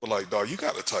 but like, dog, you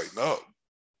got to tighten up.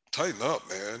 Tighten up,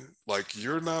 man. Like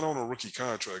you're not on a rookie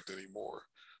contract anymore.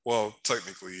 Well,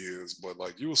 technically he is, but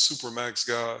like you a super max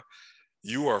guy.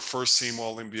 You are first team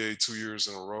All NBA 2 years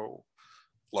in a row.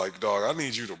 Like, dog, I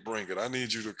need you to bring it. I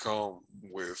need you to come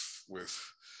with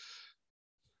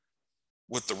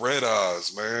the red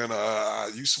eyes, man.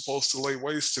 You supposed to lay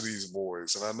waste to these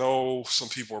boys. And I know some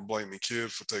people are blaming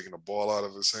Kid for taking the ball out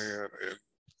of his hand. And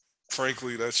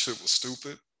frankly, that shit was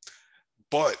stupid.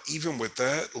 But even with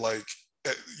that, like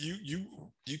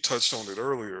you touched on it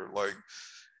earlier. Like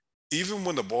even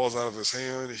when the ball's out of his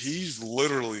hand, he's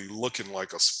literally looking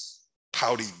like a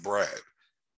pouty brat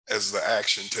as the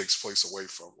action takes place away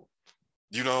from him.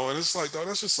 You know, and it's like, dog,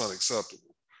 that's just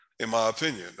unacceptable, in my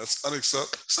opinion. That's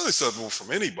unacceptable. It's unacceptable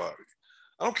from anybody.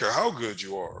 I don't care how good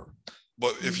you are.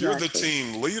 But if you're the Exactly.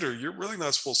 team leader, you're really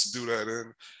not supposed to do that.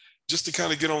 And just to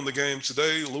kind of get on the game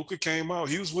today, Luka came out.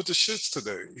 He was with the shits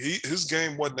today. His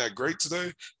game wasn't that great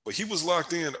today, but he was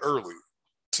locked in early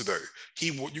today.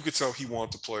 You could tell he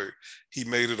wanted to play. He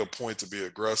made it a point to be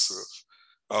aggressive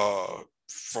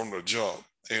from the jump,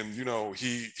 and you know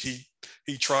he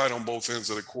tried on both ends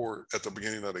of the court at the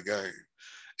beginning of the game,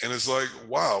 and it's like,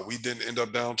 wow, we didn't end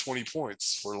up down 20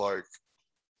 points for like,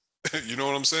 you know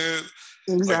what I'm saying?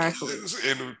 Like, Exactly.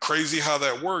 and crazy how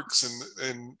that works,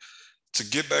 and to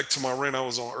get back to my rant I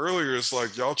was on earlier, it's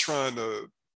like y'all trying to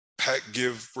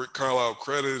give Rick Carlisle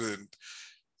credit and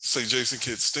say Jason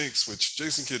Kidd stinks, which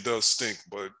Jason Kidd does stink,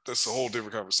 but that's a whole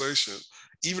different conversation.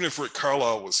 Even if Rick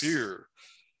Carlisle was here,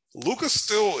 Luka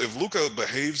still, if Luka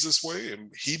behaves this way, and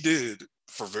he did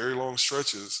for very long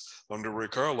stretches under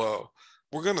Rick Carlisle,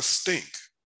 we're gonna stink.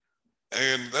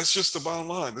 And that's just the bottom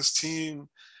line. This team,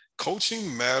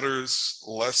 coaching matters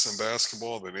less in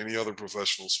basketball than any other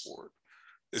professional sport.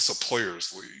 It's a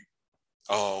players'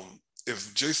 league.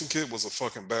 If Jason Kidd was a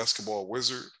fucking basketball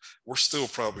wizard, we're still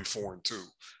probably 4-2.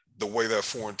 The way that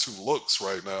 4-2 looks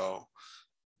right now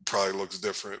probably looks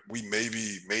different. We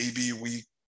maybe we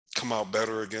come out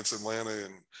better against Atlanta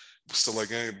and still like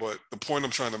game. But the point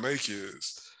I'm trying to make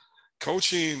is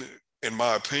coaching, in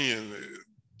my opinion,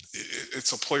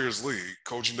 it's a players' league.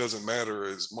 Coaching doesn't matter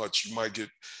as much. You might get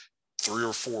 3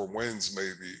 or 4 wins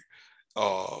maybe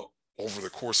over the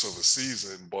course of a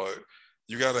season, but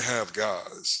you got to have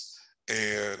guys.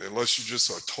 And unless you're just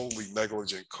a totally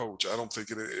negligent coach, I don't think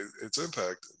it's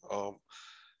impacting.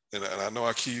 And I know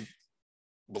I keep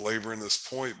belaboring this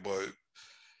point, but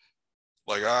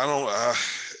like I don't,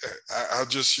 I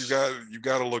just you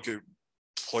got to look at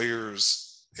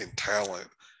players and talent,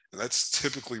 and that's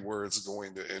typically where it's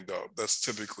going to end up. That's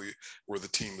typically where the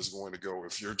team is going to go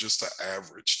if you're just an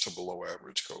average to below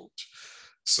average coach.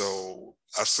 So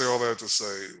I say all that to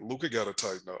say Luka got to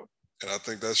tighten up, and I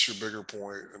think that's your bigger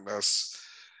point, and that's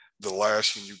the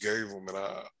lashing you gave him. And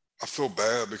I feel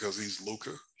bad because he's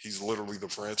Luka. He's literally the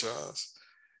franchise.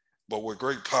 But with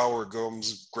great power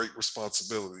comes great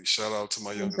responsibility. Shout out to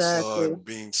my youngest Exactly. son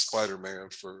being Spider-Man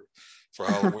for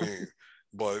Halloween.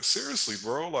 But seriously,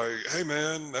 bro, like, hey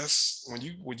man, that's when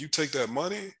you take that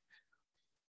money,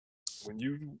 when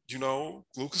you know,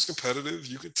 Luka's competitive.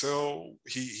 You can tell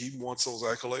he wants those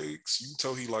accolades. You can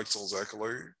tell he likes those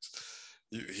accolades.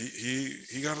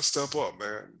 He got to step up,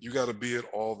 man. You got to be it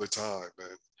all the time,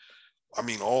 man. I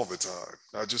mean, all the time,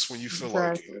 not just when you feel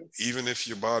like it. Exactly. Even if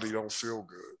your body don't feel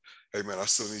good, hey man, I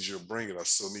still need you to bring it. I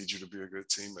still need you to be a good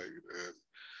teammate, and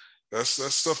that's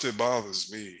stuff that bothers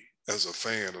me as a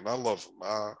fan, and I love him.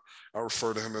 I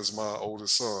refer to him as my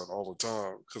oldest son all the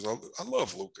time because I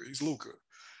love Luka. He's Luka,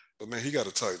 but man, he got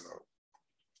to tighten up.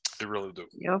 He really do.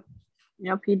 Yep.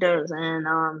 Yep, he does. And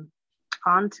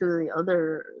on to the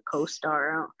other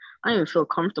co-star. I don't even feel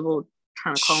comfortable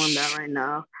trying to call him that right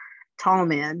now. Tall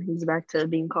man. He's back to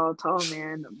being called tall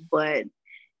man, but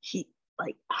he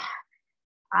like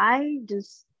I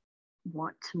just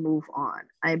want to move on.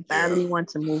 I Yeah. badly want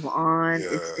to move on.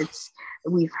 Yeah.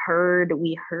 We heard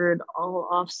all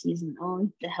off season,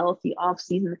 on the healthy off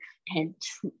season, and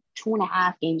two and a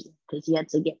half games because he had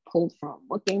to get pulled from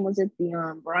what game was it?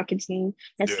 The Rockets game.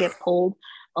 He had to Yeah. get pulled.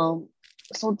 Um,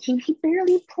 so he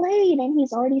barely played, and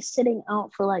he's already sitting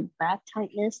out for like back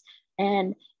tightness.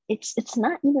 And it's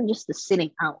not even just the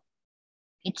sitting out.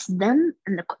 It's them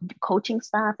and the coaching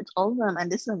staff. It's all of them,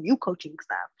 and this is a new coaching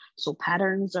staff. So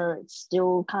patterns are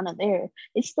still kind of there.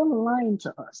 It's still lying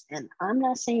to us, and I'm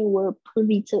not saying we're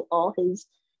privy to all his,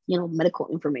 medical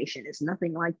information. It's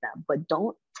nothing like that. But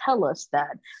don't tell us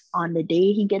that on the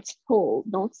day he gets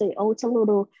pulled. Don't say, "Oh, it's a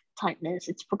little tightness.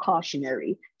 It's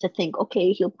precautionary." To think,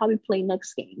 okay, he'll probably play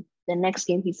next game. The next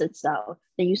game he sits out.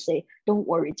 Then you say, "Don't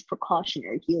worry, it's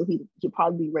precautionary. He'll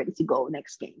probably be ready to go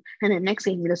next game." And then next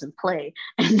game he doesn't play,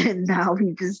 and then now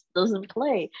he just doesn't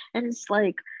play. And it's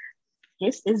like,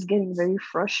 this is getting very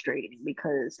frustrating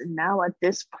because now at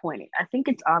this point, I think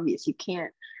it's obvious you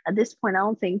can't, at this point, I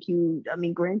don't think I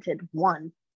mean, granted,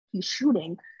 one, he's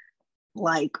shooting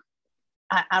like,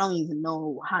 I don't even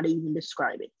know how to even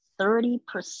describe it,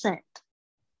 30%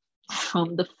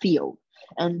 from the field.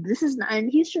 And this is not, and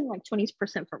he's shooting like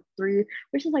 20% from three,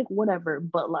 which is like whatever,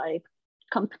 but like,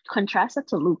 contrast that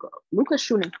to Luka. Luka's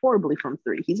shooting horribly from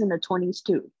three. He's in the 20s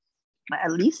too. But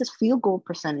at least his field goal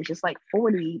percentage is like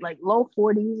 40, like low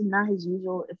 40s, not his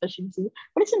usual efficiency,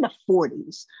 but it's in the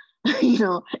 40s.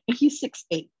 And he's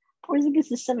 6'8".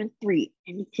 Porzingis is 7'3",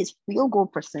 and his field goal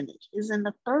percentage is in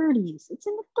the 30s. It's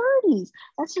in the 30s.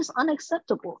 That's just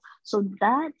unacceptable. So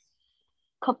that,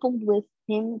 coupled with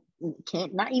him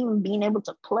not even being able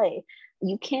to play,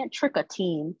 you can't trick a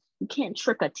team. You can't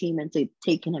trick a team into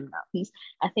taking him out.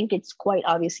 I think it's quite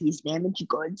obvious he's damaged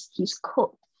goods. He's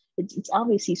cooked. It's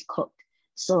obvious he's cooked.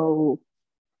 So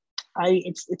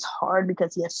it's hard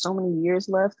because he has so many years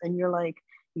left, and you're like,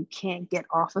 you can't get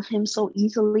off of him so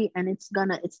easily, and it's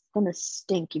gonna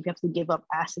stink if you have to give up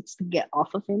assets to get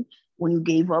off of him when you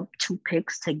gave up 2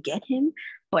 picks to get him.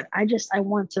 But I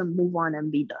want to move on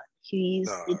and be done.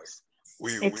 Nah,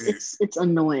 It's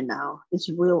annoying now. It's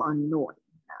real annoying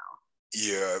now.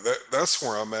 yeah, that's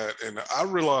where I'm at. And I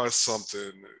realized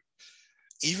something,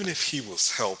 even if he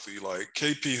was healthy, like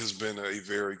KP has been a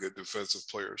very good defensive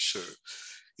player. Shit.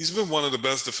 He's been one of the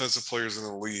best defensive players in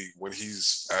the league when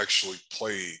he's actually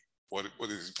played. What did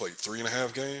he play?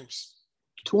 3.5 games?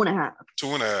 2.5.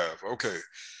 2.5. Okay.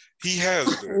 He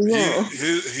has been. Yeah.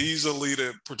 He's elite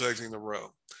at protecting the rim.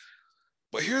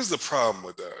 But here's the problem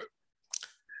with that.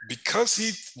 Because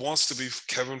he wants to be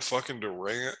Kevin fucking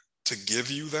Durant to give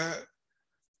you that,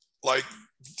 like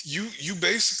you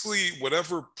basically,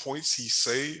 whatever points he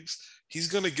saves, he's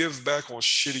gonna give back on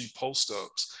shitty post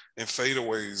ups and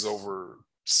fadeaways over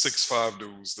 6'5"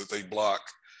 dudes that they block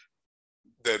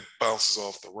that bounces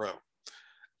off the rim.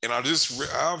 And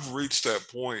I've reached that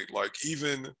point, like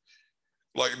even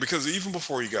like because even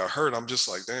before he got hurt, I'm just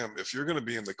like, damn, if you're gonna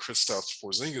be in the Kristaps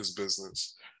Porzingis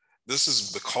business, this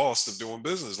is the cost of doing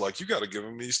business. Like you got to give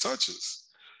him these touches.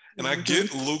 And I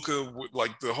get Luka,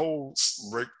 like the whole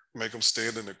make him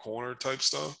stand in the corner type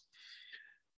stuff.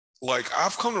 Like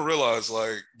I've come to realize,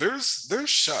 like there's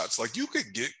shots, like you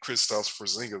could get Kristaps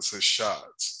Porzingis his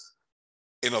shots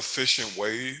in efficient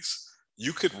ways.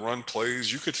 You could run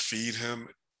plays, you could feed him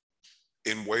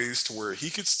in ways to where he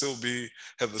could still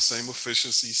have the same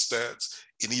efficiency stats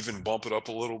and even bump it up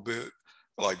a little bit,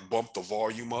 like bump the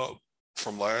volume up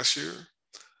from last year.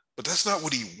 But that's not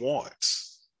what he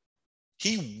wants.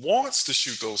 He wants to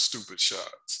shoot those stupid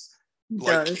shots.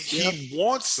 He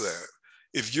wants that.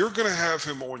 If you're going to have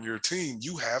him on your team,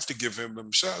 you have to give him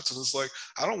them shots. And it's like,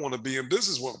 I don't want to be in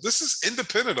business with him. This is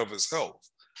independent of his health.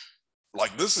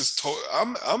 Like this is,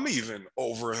 I'm even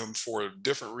over him for a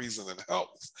different reason than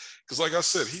health. Because like I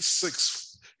said, he's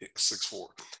 6'4".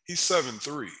 He's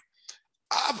 7'3".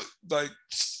 Like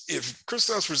if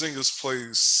Kristaps Porzingis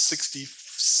plays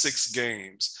 66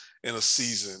 games in a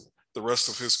season, the rest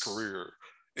of his career,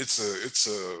 it's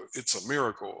a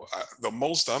miracle. The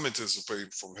most I'm anticipating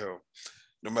from him,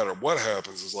 no matter what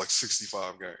happens, is like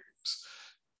 65 games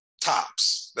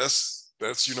tops. That's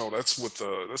that's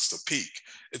the peak.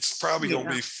 It's probably gonna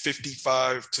be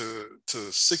 55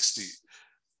 to 60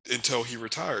 until he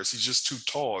retires. He's just too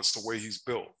tall. It's the way he's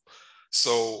built.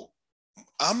 So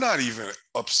I'm not even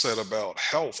upset about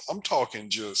health. I'm talking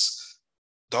just,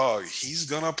 dog, he's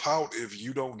gonna pout if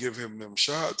you don't give him them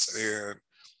shots. And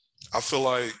I feel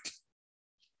like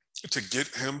to get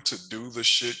him to do the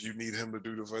shit you need him to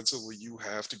do defensively, you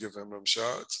have to give him them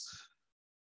shots.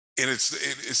 And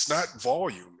it's not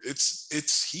volume.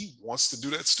 It's he wants to do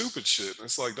that stupid shit. And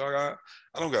it's like, dog,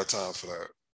 I don't got time for that.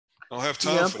 I don't have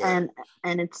time Yep, for that.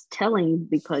 and it's telling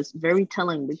because very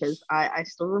telling because I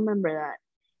still remember that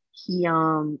he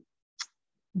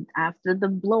after the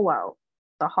blowout,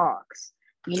 the Hawks,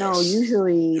 Yes.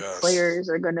 usually Yes. players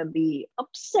are gonna be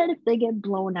upset if they get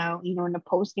blown out, in the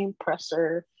post game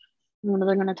presser,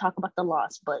 they're gonna talk about the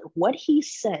loss. But what he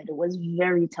said was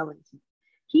very telling to me.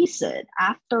 He said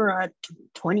after a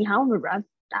 20, however,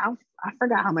 I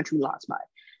forgot how much we lost by.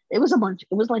 It was a bunch,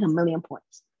 it was like a million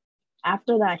points.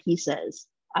 After that, he says,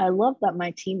 I love that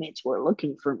my teammates were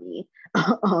looking for me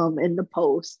in the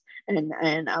post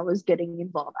and I was getting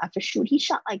involved. After shoot, he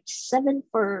shot like 7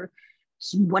 for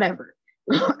whatever.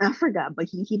 I forgot, but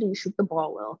he didn't shoot the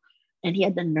ball well. And he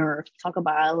had the nerve to talk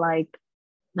about I like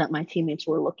that my teammates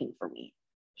were looking for me.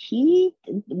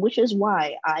 Which is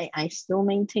why I still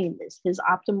maintain this. His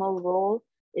optimal role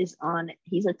is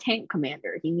he's a tank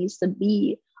commander. He needs to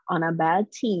be on a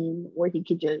bad team where he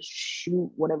could just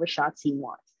shoot whatever shots he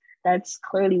wants. That's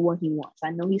clearly what he wants.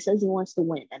 I know he says he wants to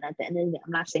win. And at the end of the day,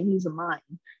 I'm not saying he's a mind.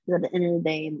 Because at the end of the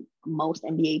day, most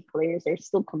NBA players, they're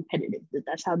still competitive.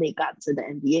 That's how they got to the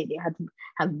NBA. They had to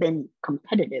have been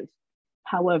competitive.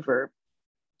 However,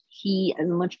 as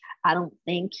much, I don't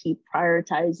think he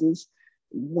prioritizes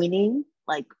winning,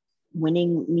 like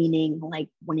winning meaning like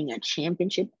winning a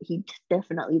championship. He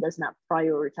definitely does not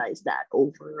prioritize that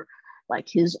over like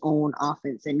his own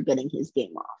offense and getting his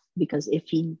game off. Because if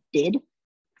he did,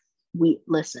 we'd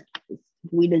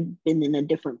have been in a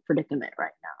different predicament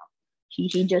right now.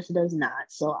 He just does not.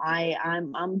 So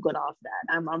I'm good off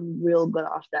that. I'm real good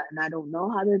off that, and I don't know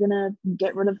how they're gonna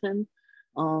get rid of him.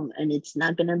 And it's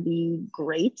not gonna be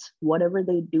great. Whatever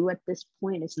they do at this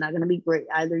point, it's not gonna be great.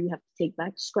 Either you have to take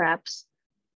back scraps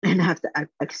and have to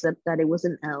accept that it was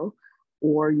an L,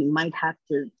 or you might have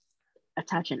to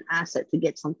attach an asset to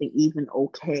get something even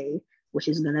okay, which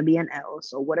is gonna be an L.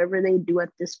 So whatever they do at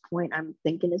this point, I'm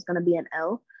thinking it's gonna be an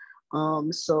L.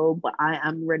 But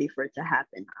I'm ready for it to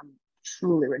happen. I'm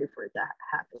truly ready for it to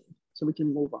happen, so we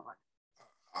can move on.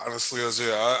 Honestly,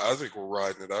 I think we're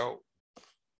riding it out.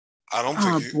 I don't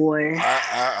think Oh you. boy.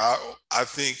 I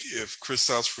think if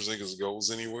Kristaps Porzingis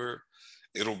goes anywhere,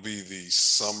 it'll be the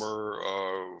summer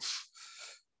of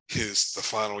the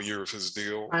final year of his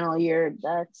deal. Final year,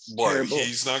 that's But terrible.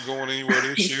 he's not going anywhere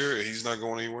this year, and he's not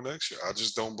going anywhere next year. I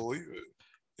just don't believe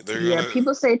it. They're Yeah, gonna.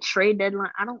 people say trade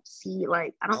deadline. I I don't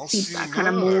don't see see that none kind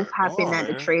of of move that. happen No, at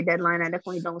the man. trade deadline. I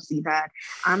definitely don't see that.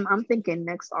 I'm thinking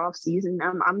next off season.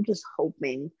 I'm just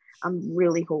hoping. I'm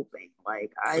really hoping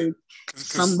like I Because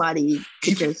somebody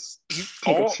could even, just even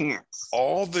take a chance.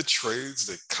 all the trades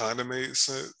that kind of made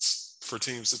sense for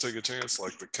teams to take a chance,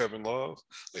 like the Kevin Love,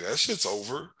 like that shit's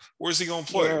over. Where's he gonna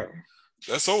play? Yeah.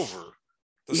 That's over.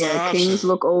 That's not Yeah, an option. Kings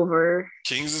look over.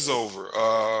 Kings is over.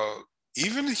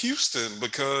 Even Houston,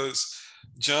 because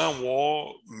John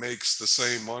Wall makes the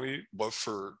same money, but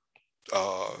for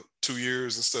 2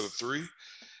 years instead of three.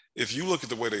 If you look at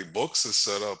the way they books is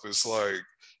set up, it's like,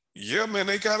 yeah, man,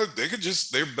 they got it. They could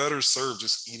they're better served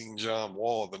just eating John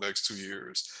Wall the next 2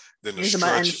 years than to It's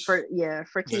about stretch. and for yeah,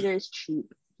 Then, Fertitta is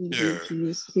cheap. yeah,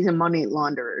 He's a money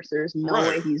launderer. So there's no right.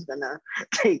 way he's gonna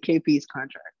take KP's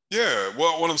contract. Yeah.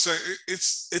 Well, what I'm saying,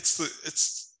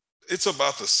 it's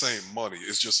about the same money.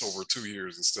 It's just over 2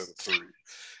 years instead of three.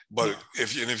 But Yeah.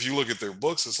 if you look at their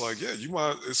books, it's like, yeah, you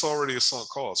might. It's already a sunk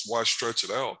cost. Why stretch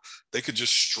it out? They could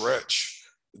just stretch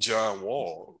John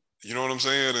Wall. You know what I'm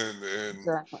saying? And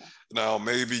Exactly. now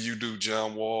maybe you do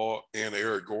John Wall and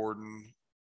Eric Gordon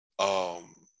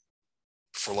um,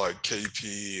 for like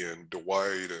KP and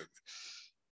Dwight and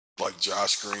like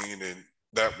Josh Green, and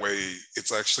that way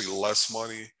it's actually less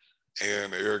money.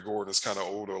 And Eric Gordon is kind of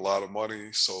owed a lot of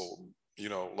money, so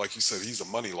like you said, he's a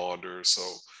money launderer, so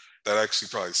that actually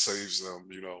probably saves them,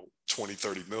 20,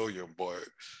 30 million. But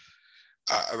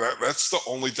that's the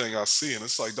only thing I see. And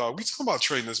it's like, dog, we talking about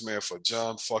trading this man for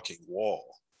John fucking Wall.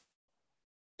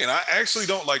 And I actually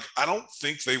I don't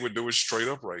think they would do it straight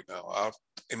up right now.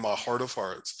 In my heart of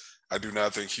hearts, I do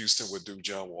not think Houston would do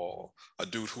John Wall, a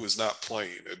dude who is not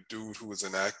playing, a dude who is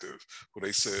inactive, who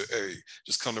they said, hey,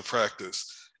 just come to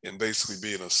practice and basically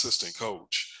be an assistant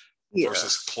coach Yeah.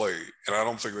 versus play. And I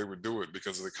don't think they would do it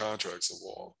because of the contracts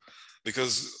involved.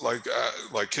 Because like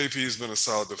KP has been a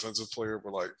solid defensive player,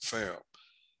 but like, fam,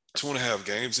 2.5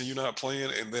 games and you're not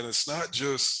playing, and then it's not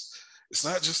just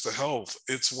the health.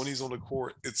 It's when he's on the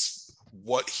court. It's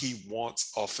what he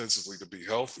wants offensively to be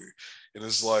healthy. And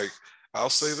it's like, I'll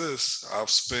say this: I've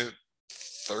spent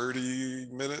 30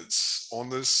 minutes on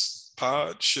this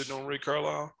pod shitting on Rick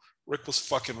Carlisle. Rick was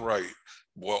fucking right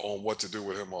on what to do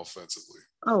with him offensively.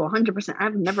 Oh, 100%.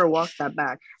 I've never walked that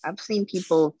back. I've seen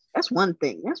people. That's one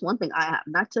thing. That's one thing I have.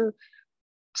 Not to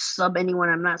sub anyone.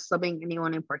 I'm not subbing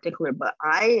anyone in particular, but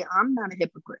I'm not a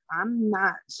hypocrite. I'm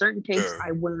not certain takes Yeah.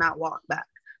 I will not walk back.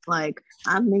 Like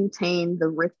I maintain the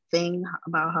Rick thing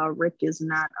about how Rick is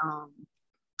not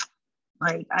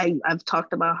like I've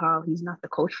talked about how he's not the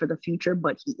coach for the future,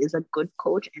 but he is a good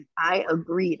coach. And I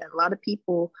agree that a lot of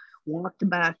people walked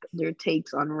back their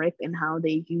takes on Rick and how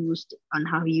he used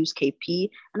KP.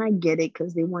 And I get it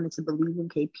because they wanted to believe in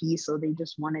KP. So they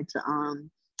just wanted to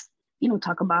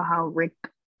talk about how Rick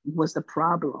was the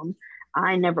problem.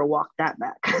 I never walked that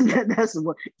back. That's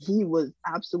what he was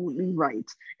absolutely right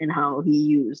in how he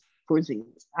used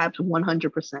Porzingis. Absolutely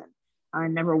 100%. I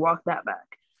never walked that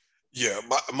back. Yeah,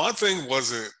 my thing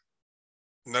wasn't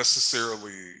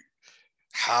necessarily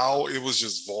how, it was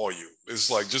just volume.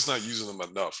 It's like just not using them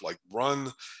enough. Like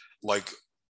run, like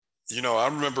I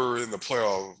remember in the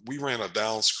playoff we ran a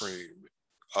down screen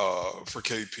for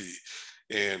KP,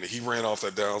 and he ran off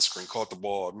that down screen, caught the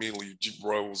ball, immediately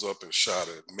rose up and shot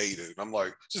it, made it. And I'm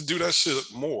like, just do that shit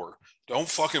more. Don't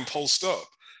fucking post up.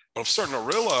 But I'm starting to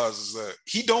realize is that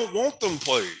he don't want them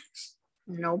plays.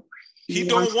 Nope. He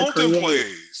don't want them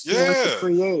plays. He wants to Yeah.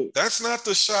 create. That's not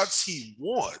the shots he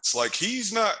wants. Like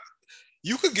he's not,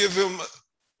 you could give him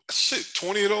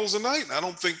 20 of those a night, and I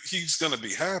don't think he's gonna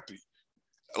be happy.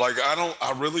 Like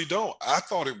I really don't. I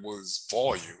thought it was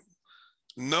volume.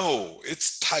 No,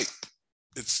 it's type.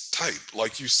 It's type.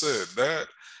 Like you said, that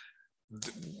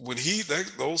when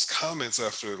those comments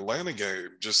after the Atlanta game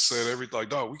just said everything like,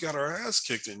 dog, we got our ass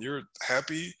kicked and you're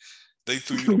happy they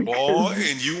threw you the ball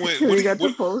and you went. We got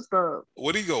the post up.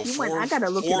 What did he go? I gotta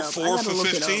look it up. 4 for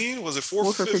 15? Was it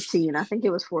 4 for 15? I think it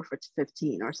was 4 for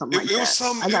 15 or something like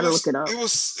that. I gotta look it up. It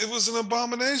was an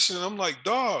abomination. I'm like,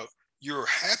 dog, you're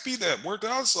happy that worked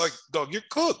out? It's like, dog, you're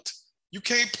cooked. You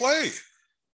can't play.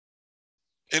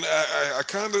 And I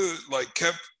kind of like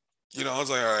kept, I was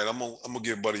like, all right, I'm gonna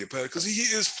give Buddy a pass because he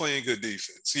is playing good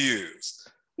defense. He is.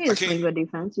 He is playing good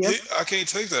defense. Yeah. I can't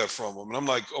take that from him. And I'm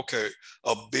like, okay,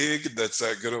 a big that's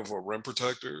that good of a rim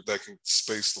protector that can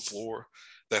space the floor,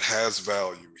 that has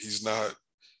value. He's not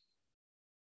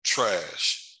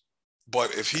trash.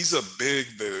 But if he's a big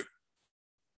that,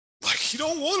 like, he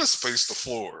don't want to space the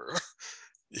floor.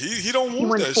 He don't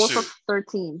want that shit. He went 4 for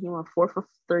 13. He went 4 for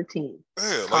 13.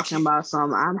 Yeah, talking about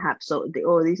some, I'm happy. So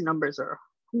these numbers are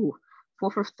 4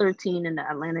 for 13 in the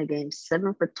Atlanta game,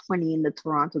 7 for 20 in the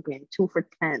Toronto game, 2 for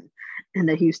 10 in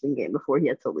the Houston game before he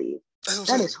had to leave.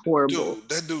 That is horrible. Dude,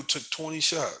 that dude took 20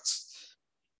 shots.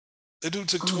 That dude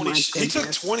took 20. He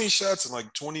took 20 shots in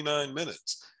like 29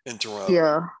 minutes in Toronto.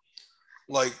 Yeah.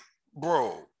 Like,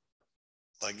 bro.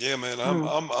 Like, yeah, man, I'm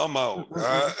out.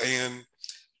 And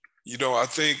I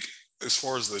think as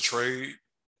far as the trade,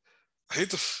 I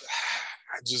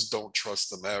just don't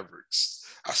trust the Mavericks.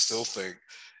 I still think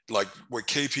like what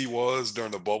KP was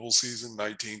during the bubble season,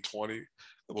 1920, it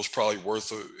was probably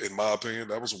worth it, in my opinion,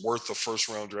 that was worth a first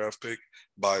round draft pick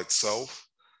by itself.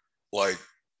 Like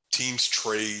teams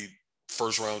trade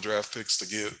first round draft picks to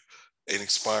get an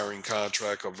expiring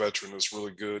contract, a veteran that's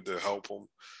really good to help them.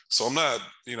 So I'm not,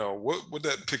 what would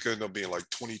that pick end up being, like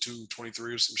 22,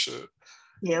 23 or some shit?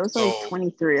 Yeah, it was like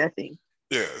 23, I think.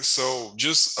 Yeah, so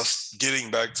just us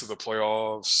getting back to the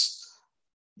playoffs,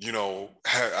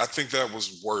 I think that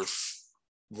was worth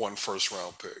one first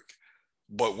round pick.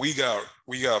 But we got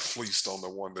fleeced on the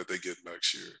one that they get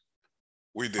next year.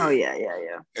 We did. Oh yeah.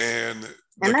 And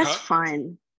that's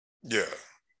fine. Yeah.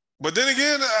 But then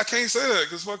again, I can't say that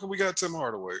because fucking we got Tim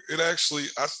Hardaway. It actually,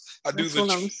 I do the.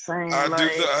 I'm saying.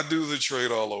 I do the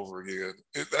trade all over again.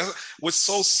 What's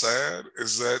so sad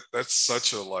is that that's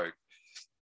such a like,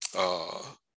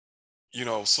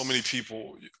 so many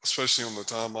people, especially on the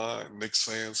timeline, Knicks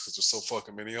fans, because there's so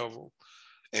fucking many of them,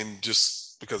 and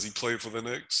just because he played for the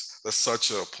Knicks, that's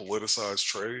such a politicized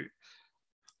trade.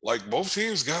 Like both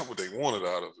teams got what they wanted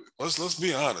out of it. Let's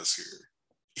be honest here.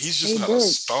 He's just not a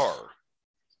star.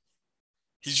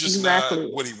 He's just not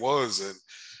what he was. And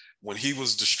when he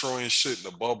was destroying shit in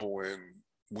the bubble and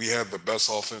we had the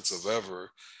best offensive ever,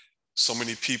 so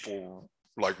many people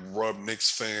like rub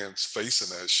Knicks fans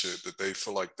facing that shit that they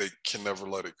feel like they can never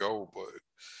let it go. But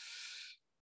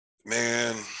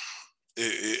man,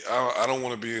 I don't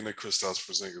want to be in the Kristaps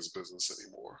Porzingis business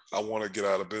anymore. I want to get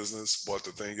out of business, but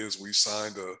the thing is, we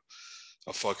signed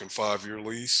a fucking 5-year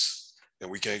lease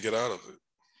and we can't get out of it.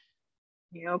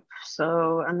 Yep.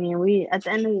 So, I mean, at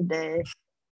the end of the day,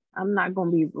 I'm not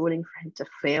going to be rooting for him to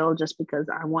fail just because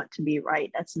I want to be right.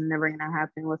 That's never going to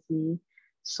happen with me.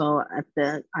 So,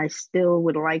 I still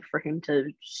would like for him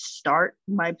to start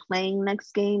by playing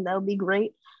next game. That would be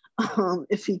great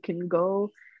if he can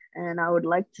go. And I would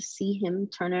like to see him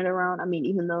turn it around. I mean,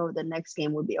 even though the next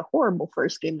game would be a horrible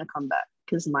first game to come back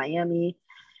because Miami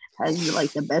has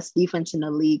like the best defense in the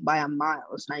league by a mile.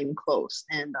 It's not even close.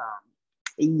 And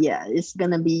yeah, it's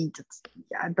gonna be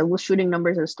the shooting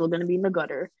numbers are still gonna be in the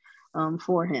gutter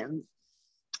for him.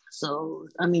 So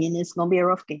I mean, it's gonna be a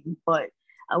rough game, but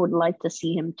I would like to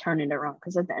see him turn it around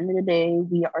because at the end of the day,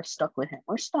 we are stuck with him.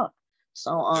 We're stuck.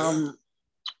 So Yeah.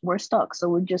 we're stuck. So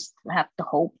we just have to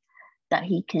hope that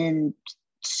he can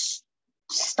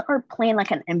start playing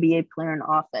like an NBA player in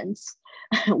offense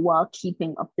while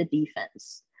keeping up the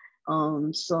defense.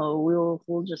 So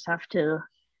we'll just have to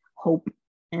hope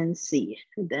and see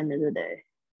at the end of the day.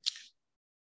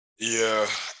 Yeah,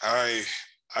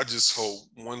 I just hope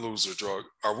win, lose, or draw.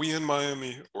 Are we in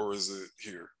Miami or is it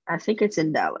here? I think it's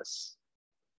in Dallas.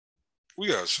 We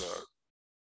got a shot.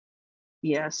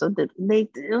 Yeah, so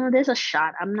there's a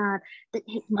shot. I'm not.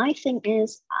 My thing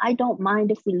is, I don't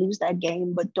mind if we lose that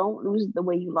game, but don't lose the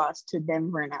way you lost to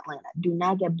Denver and Atlanta. Do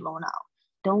not get blown out.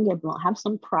 Don't get blown. Have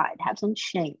some pride. Have some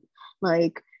shame.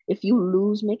 Like if you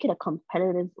lose, make it a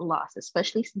competitive loss,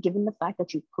 especially given the fact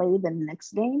that you play the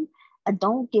next game. I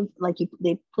don't give like you.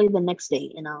 They play the next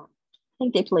day. I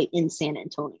think they play in San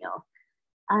Antonio.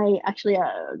 I actually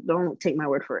don't take my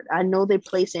word for it. I know they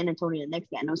play San Antonio next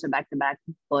day. I know it's a back to back,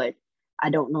 but I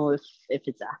don't know if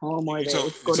it's at home or they go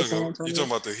to San You Antonio.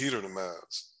 talking about the Heat or the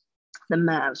Mavs? The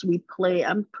Mavs. We play.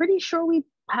 I'm pretty sure we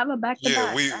have a back to Yeah,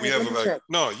 back. we have Let a me back. check.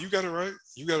 No, you got it right.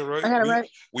 You got it right. I got it right.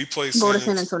 We play Go to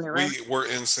San Antonio, right? We're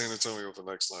in San Antonio the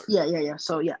next night. Yeah.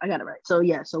 So yeah, I got it right. So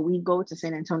yeah, so we go to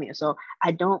San Antonio. So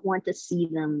I don't want to see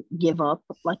them give up.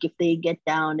 Like if they get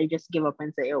down, they just give up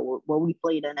and say, "Oh, well, we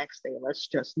play the next day. Let's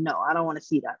just no." I don't want to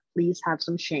see that. Please have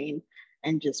some shame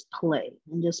and just play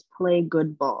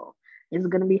good ball. It's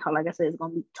gonna be hard. Like I said, it's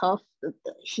gonna be tough. The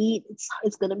Heat,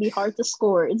 it's gonna be hard to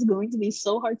score. It's going to be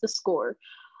so hard to score,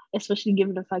 especially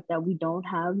given the fact that we don't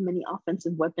have many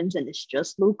offensive weapons and it's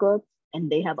just Luka. And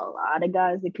they have a lot of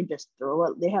guys they could just throw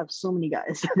at. They have so many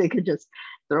guys that they could just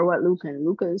throw at Luka. And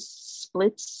Luka's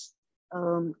splits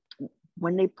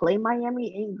when they play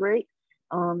Miami ain't great.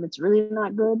 It's really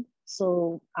not good.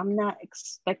 So I'm not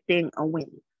expecting a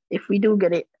win. If we do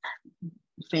get it,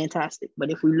 fantastic. But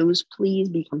if we lose, please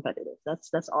be competitive.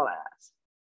 That's all I ask.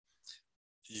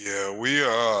 Yeah, we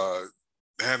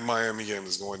that Miami game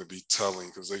is going to be telling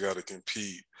because they got to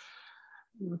compete.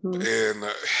 Mm-hmm. And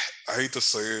I hate to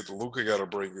say it, Luka got to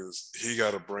bring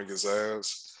his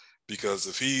ass because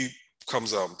if he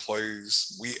comes out and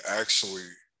plays, we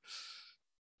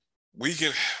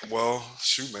can. Well,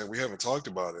 shoot, man, we haven't talked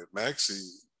about it. Maxey,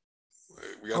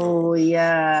 we got Oh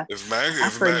yeah, if Max, I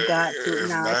if Max, forgot to. if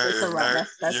Nah, Max, it's a if wrap.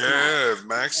 Max, That's not. yeah, if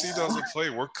Maxey Yeah, doesn't play,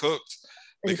 we're cooked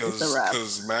it's a wrap.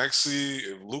 because Maxey,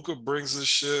 if Luka brings this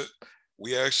shit,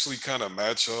 we actually kind of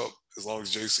match up as long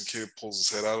as Jason Kidd pulls his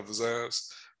head out of his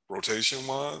ass, rotation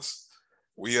wise.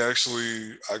 We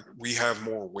have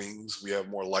more wings. We have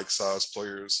more like size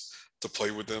players to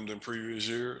play with them than previous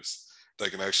years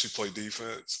that can actually play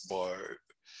defense. But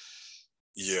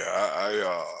yeah,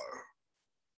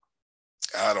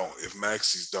 I don't. If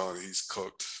Maxey's done, he's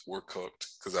cooked. We're cooked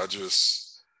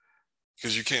because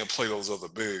you can't play those other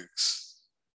bigs,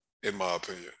 in my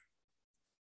opinion.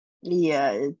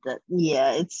 Yeah,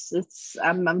 it's.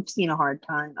 I'm seeing a hard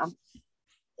time.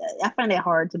 I find it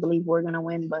hard to believe we're gonna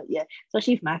win, but yeah,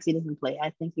 especially if Maxi doesn't play, I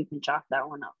think you can chalk that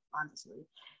one up, honestly,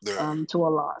 Yeah, to a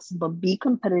loss. But be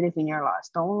competitive in your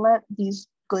loss. Don't let these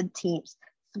good teams,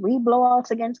 3 blowouts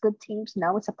against good teams.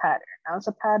 Now it's a pattern. Now it's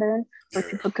a pattern where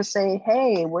yeah, people could say,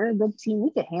 "Hey, we're a good team.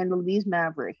 We can handle these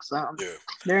Mavericks." yeah,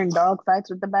 They're in dog fights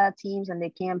with the bad teams, and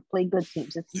they can't play good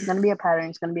teams. It's yeah. gonna be a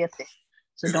pattern. It's gonna be a thing.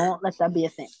 So It is. don't let that be a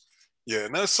thing. Yeah,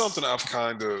 and that's something I've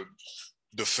kind of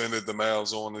defended the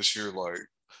Mavs on this year. Like,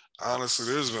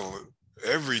 honestly, there's been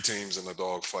every team's in a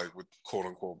dogfight with quote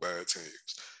unquote bad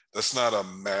teams. That's not a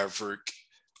Maverick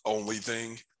only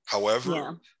thing. Yeah,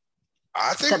 However,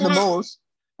 I think except the Bulls.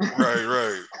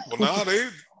 right. Well, now they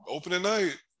opening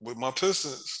night with my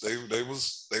Pistons. They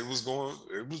was going.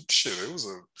 It was shit. It was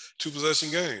a 2 possession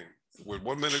game with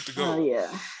 1 minute to Oh go. yeah.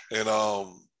 And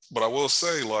but I will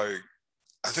say, like,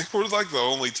 I think we're like the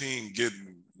only team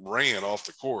getting ran off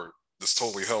the court that's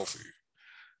totally healthy.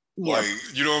 Like, Yep.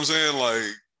 you know what I'm saying? Like,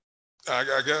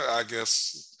 I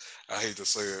guess I hate to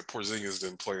say it, Porzingis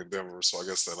didn't play in Denver, so I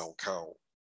guess that don't count.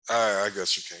 I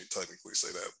guess you can't technically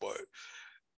say that, but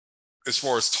as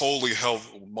far as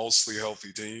mostly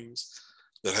healthy teams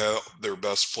that have their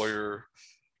best player,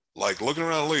 like looking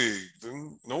around the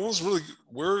league, no one's really.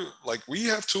 We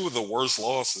have 2 of the worst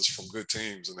losses from good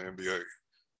teams in the NBA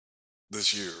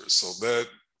this year, so that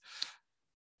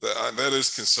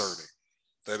is concerning.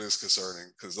 That is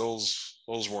concerning because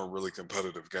those weren't really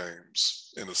competitive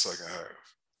games in the second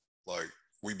half. Like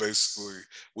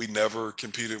we never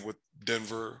competed with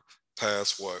Denver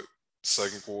past what,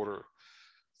 second quarter.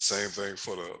 Same thing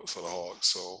for the Hawks.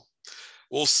 So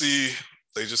we'll see.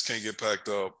 They just can't get packed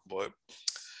up, but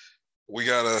we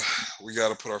gotta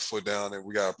put our foot down and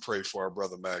we gotta pray for our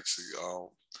brother Maxey.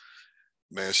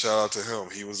 Man, shout out to him.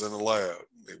 He was in the lab.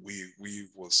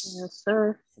 Yes,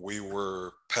 sir. We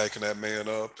were packing that man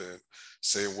up and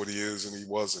saying what he is and he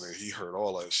wasn't, and he heard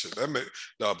all that shit.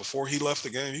 Before he left the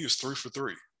game, he was 3 for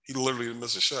 3. He literally didn't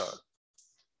miss a shot.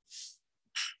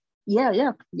 Yeah,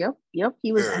 yep.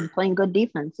 He was and playing good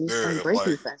defense. He was playing great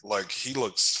defense. Like he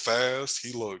looks fast.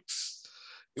 He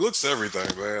looks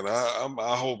everything, man.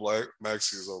 I hope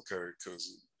Maxey is okay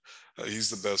because he's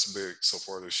the best big so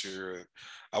far this year. And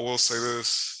I will say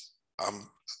this: I'm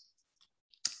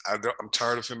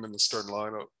tired of him in the starting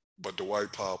lineup, but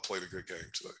Dwight Powell played a good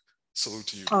game today. Salute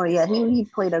to you. Oh yeah, he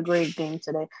played a great game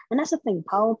today, and that's the thing.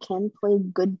 Powell can play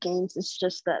good games. It's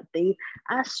just that they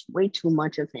ask way too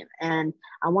much of him. And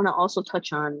I want to also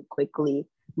touch on quickly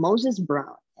Moses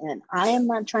Brown. And I am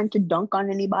not trying to dunk on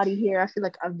anybody here. I feel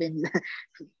like I've been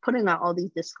putting out all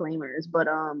these disclaimers, but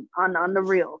on the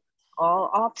real, all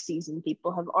off season,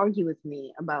 people have argued with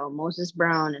me about Moses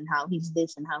Brown and how he's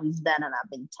this and how he's that, and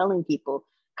I've been telling people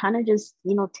kind of just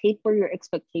taper your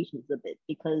expectations a bit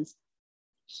because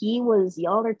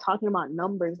y'all are talking about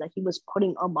numbers that he was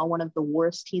putting up on one of the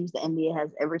worst teams the NBA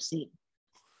has ever seen.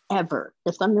 Ever.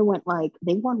 The Thunder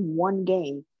they won one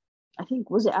game. I think,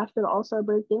 was it after the All-Star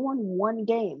break? They won one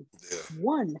game. Yeah.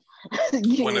 One.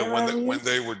 when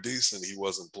they were decent, he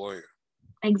wasn't playing.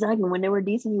 Exactly. When they were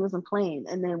decent, he wasn't playing.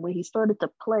 And then when he started to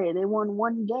play, they won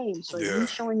one game. So you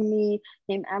showing me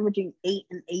him averaging 8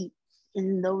 and 8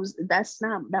 in those, that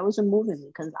wasn't moving me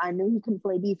because I knew he couldn't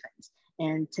play defense.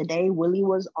 And today, Willie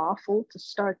was awful to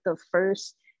start the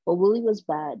first. Well, Willie was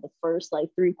bad. The first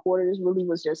 3 quarters, Willie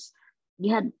was just, he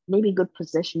had maybe good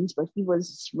positions, but he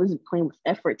wasn't playing with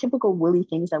effort. Typical Willie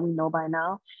things that we know by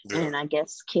now. Yeah. And I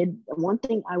guess Kid, one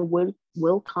thing I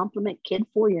will compliment Kid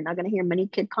for, you're not going to hear many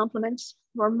Kid compliments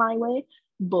from my way,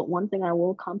 but one thing I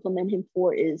will compliment him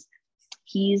for is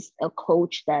he's a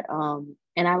coach that,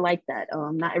 and I like that.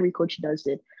 Not every coach does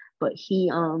it, but he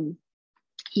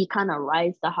kind of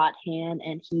rides the hot hand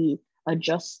and he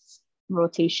adjusts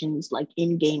rotations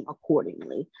in game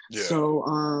accordingly. Yeah.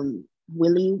 So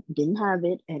Willie didn't have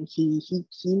it and he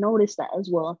noticed that as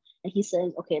well. And he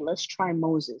says, okay, let's try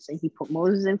Moses. And he put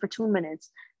Moses in for 2 minutes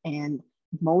and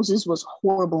Moses was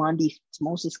horrible on defense.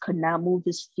 Moses could not move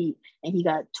his feet and he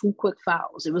got 2 quick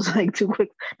fouls. It was 2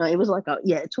 quick, no, it was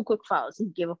 2 quick fouls. He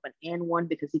gave up an and one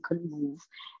because he couldn't move.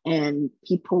 And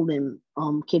he pulled him,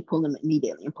 Kid pulled him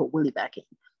immediately and put Willie back in.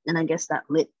 And I guess that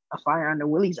lit a fire under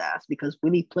Willie's ass because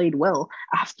Willie played well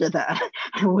after that.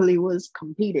 And Willie was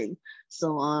competing.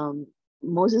 So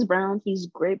Moses Brown, he's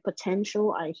great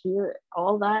potential. I hear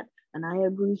all that. And I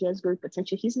agree he has great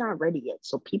potential. He's not ready yet.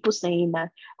 So people saying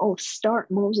that, oh, start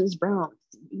Moses Brown.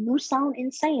 You sound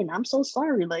insane. I'm so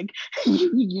sorry.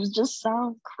 You just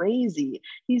sound crazy.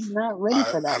 He's not ready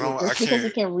for that. Just because he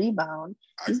can rebound,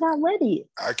 he's not ready.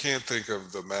 I can't think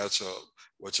of the matchup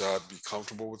which I'd be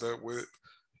comfortable with that with.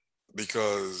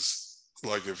 Because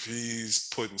if he's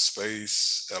put in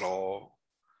space at all,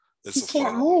 he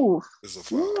can't move. It's a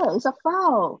foul. Yeah, it's a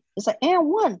foul. It's an and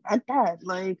one at that.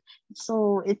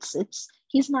 So it's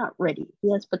he's not ready.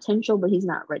 He has potential, but he's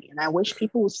not ready. And I wish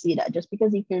people would see that. Just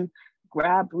because he can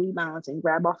grab rebounds and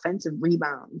grab offensive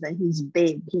rebounds, and he's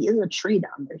big, he is a tree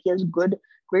down there. He has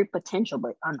great potential,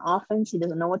 but on offense, he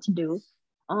doesn't know what to do.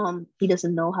 He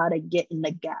doesn't know how to get in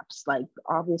the gaps.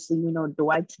 Obviously, we know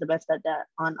Dwight's the best at that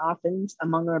on offense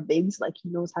among our bigs. He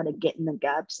knows how to get in the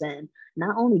gaps and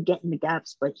not only get in the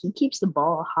gaps, but he keeps the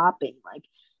ball hopping.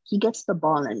 He gets the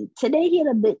ball. And today he had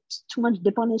a bit too much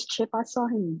dip on his chip. I saw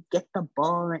him get the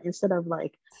ball and instead of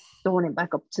throwing it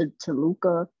back up to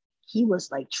Luka, he was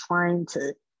trying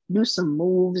to do some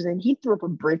moves and he threw up a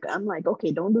brick. I'm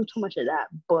okay, don't do too much of that.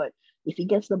 But if he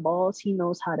gets the balls, he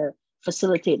knows how to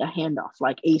facilitate a handoff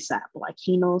ASAP.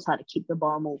 He knows how to keep the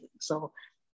ball moving. So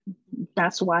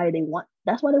that's why they want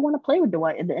to play with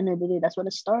Dwight at the end of the day. That's what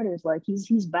the starters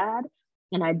he's bad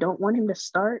and I don't want him to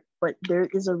start, but there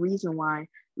is a reason why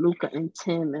Luka and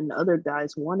Tim and the other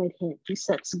guys wanted him. He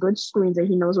sets good screens and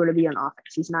he knows where to be on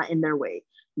offense. He's not in their way.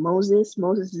 Moses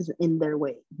is in their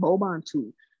way. Boban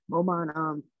too.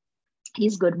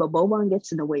 He's good, but Boban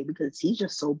gets in the way because he's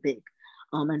just so big.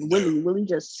 And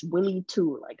Willie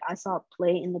too. I saw a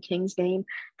play in the Kings game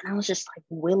and I was just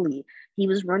Willie. He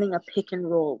was running a pick and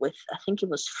roll with, I think it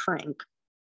was Frank.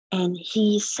 And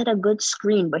he set a good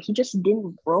screen, but he just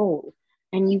didn't roll.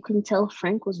 And you can tell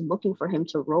Frank was looking for him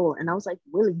to roll. And I was like,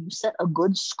 Willie, you set a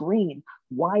good screen.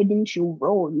 Why didn't you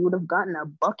roll? You would have gotten a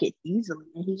bucket easily.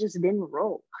 And he just didn't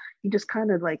roll. He just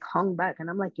kind of like hung back. And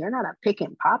I'm like, you're not a pick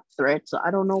and pop threat. So I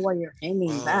don't know why you're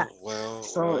hanging back.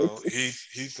 So He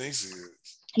thinks he is.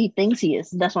 he thinks he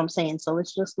is. That's what I'm saying. So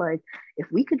it's just like,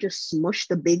 if we could just smush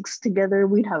the bigs together,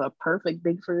 we'd have a perfect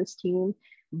big for this team.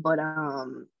 But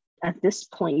at this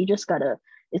point, you just gotta.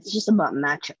 It's just about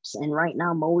matchups. And right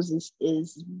now, Moses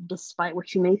is, despite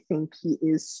what you may think, he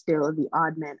is still the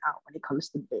odd man out when it comes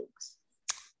to bigs.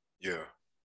 Yeah,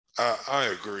 I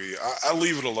agree. I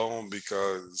leave it alone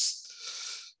because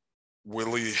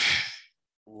Willie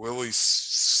Willie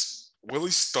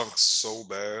Willie stunk so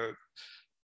bad.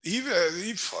 He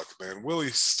fuck man. Willie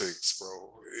stinks,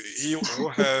 bro. He'll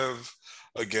have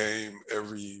a game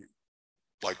every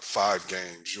like 5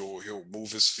 games. He'll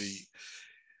move his feet.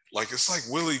 Like it's like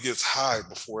Willie gets high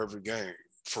before every game.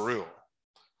 For real.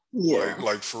 Yeah.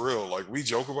 Like for real. Like we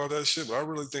joke about that shit, but I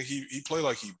really think he played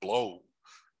like he blow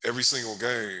every single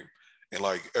game. And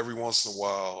like every once in a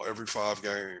while, every 5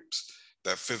 games,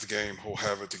 that 5th game he'll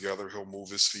have it together, he'll move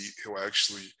his feet, he'll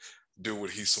actually do what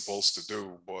he's supposed to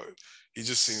do. But he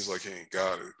just seems like he ain't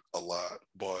got it a lot.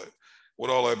 But with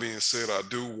all that being said, I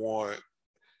do want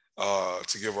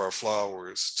to give our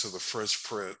flowers to the French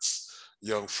Prince,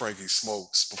 young Frankie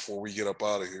Smokes, before we get up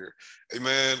out of here. Hey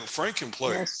man, Frank can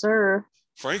play. Yes, sir.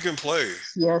 Frank can play.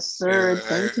 Yes, sir.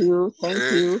 Thank you. Thank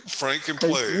you. Frank can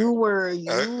Because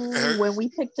play. when we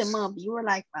picked him up, you were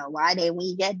like, well, why didn't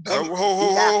we get Dennis?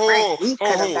 Hold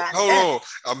on.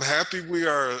 I'm happy we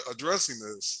are addressing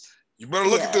this. You better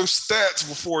look at those stats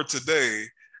before today.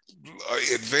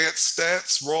 Advanced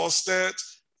stats, raw stats.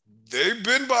 They've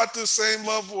been about the same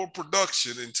level of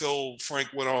production until Frank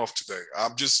went off today.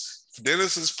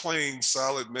 Dennis is playing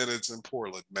solid minutes in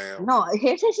Portland, man. No,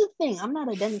 here's the thing. I'm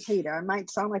not a Dennis hater. I might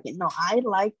sound like it. No,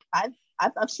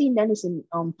 I've seen Dennis in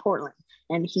Portland,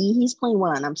 and he's playing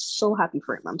well, and I'm so happy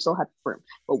for him.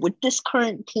 But with this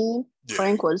current team,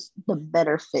 Frank was the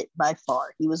better fit by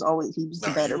far. He was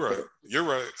the better fit. You're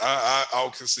right.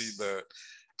 I'll concede that.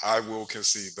 I will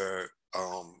concede that.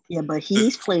 But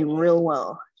he's playing real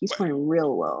well. He's playing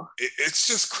real well. It's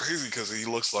just crazy because he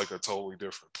looks like a totally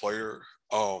different player.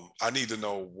 I need to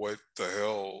know what the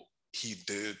hell he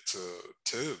did to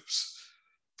Tibbs,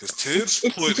 because Tibbs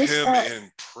put him in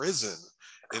prison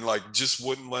and like just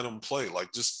wouldn't let him play,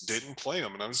 like just didn't play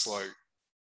him, and I'm just like,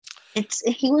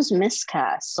 he was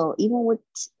miscast. So even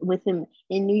with him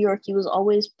in New York, he was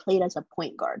always played as a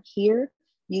point guard. Here,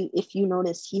 if you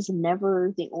notice, he's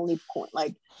never the only point.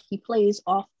 Like he plays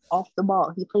off the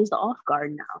ball. He plays the off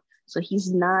guard now. So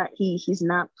he's not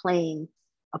playing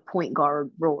a point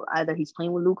guard role. Either he's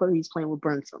playing with Luka or he's playing with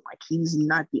Brunson. Like he's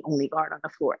not the only guard on the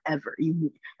floor ever.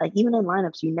 Like even in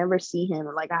lineups, you never see him.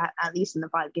 Like at least in the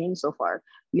 5 games so far,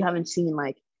 you haven't seen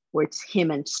like where it's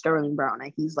him and Sterling Brown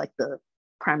and he's like the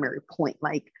primary point.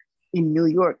 Like in New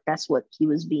York, that's what he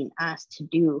was being asked to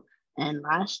do. And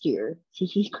last year,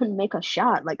 he couldn't make a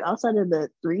shot. Like outside of the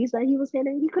threes that he was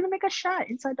hitting, he couldn't make a shot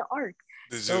inside the arc.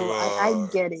 I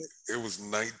get it. It was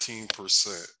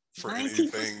 19%. For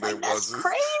anything that wasn't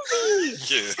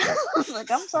crazy. Yeah.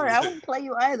 Like, I'm sorry, I wouldn't play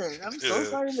you either. I'm so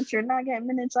sorry, but you're not getting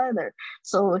minutes either.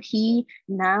 So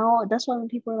that's why when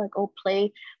people are like, oh,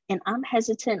 play, and I'm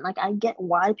hesitant. Like, I get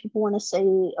why people want to say,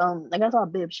 like I saw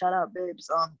Bibbs, shout out Bibbs.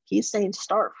 He's saying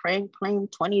start Frank playing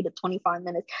 20 to 25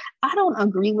 minutes. I don't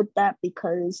agree with that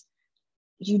because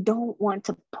you don't want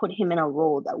to put him in a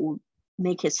role that will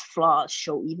make his flaws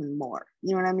show even more.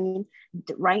 You know what I mean?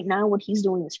 Right now, what he's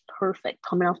doing is perfect.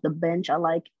 Coming off the bench, I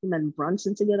like him and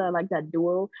Brunson together. I like that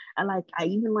duo. I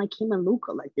even like him and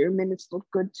Luka. Like their minutes look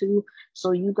good too.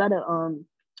 So you gotta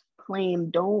play him.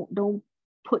 Don't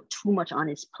put too much on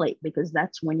his plate because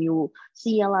that's when you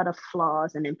see a lot of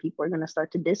flaws and then people are gonna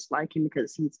start to dislike him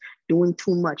because he's doing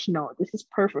too much. No, this is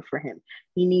perfect for him.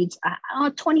 He needs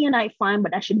 20 a night, fine,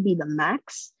 but that should be the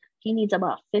max. He needs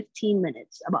about 15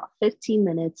 minutes.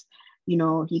 You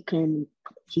know, he's going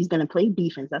to play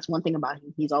defense. That's one thing about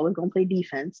him. He's always going to play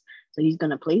defense. So he's going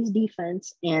to play his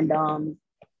defense. And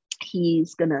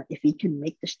he's going to, if he can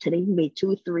make this today, he made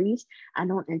 2 threes. I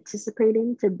don't anticipate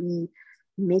him to be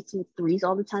making threes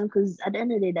all the time because at the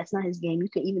end of the day, that's not his game. You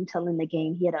can even tell in the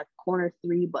game he had a corner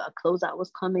 3, but a closeout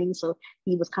was coming. So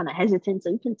he was kind of hesitant. So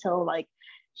you can tell, like,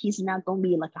 he's not going to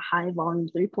be like a high volume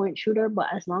 3-point shooter, but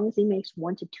as long as he makes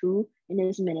 1 to 2 in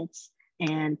his minutes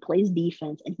and plays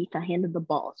defense and he can handle the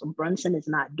ball. So Brunson is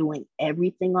not doing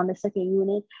everything on the second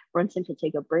unit. Brunson can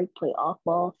take a break, play off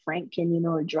ball. Frank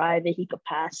can, drive it. He could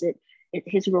pass it.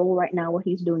 His role right now, what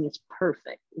he's doing is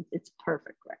perfect. It's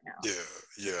perfect right now.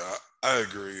 Yeah, I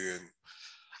agree. And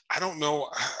I don't know.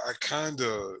 I kind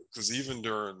of, because even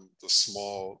during the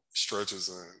small stretches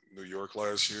in New York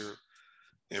last year,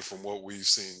 and from what we've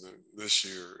seen this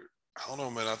year, I don't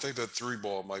know, man. I think that three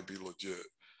ball might be legit.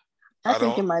 I I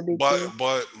think don't, it might be but too.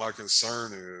 but my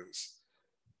concern is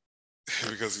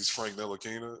because he's Frank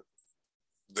Ntilikina,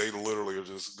 they literally are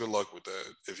just good luck with that.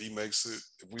 If he makes it,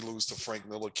 if we lose to Frank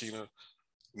Ntilikina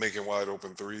making wide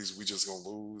open threes, we just gonna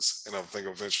lose. And I think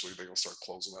eventually they're gonna start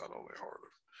closing out on it harder.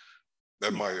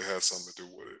 That might Yeah. have something to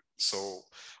do with it. So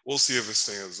we'll see if it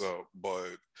stands up.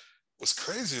 But what's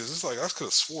crazy is it's like I could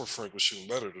have swore Frank was shooting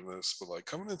better than this, but like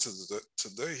coming into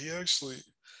today, he actually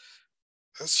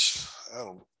that's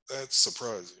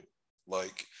surprising.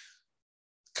 Like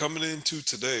coming into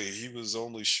today, he was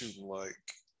only shooting like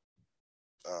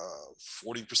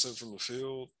 40% from the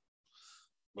field,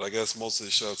 but I guess most of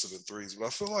his shots have been threes. But I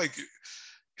feel like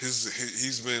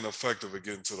he's been effective at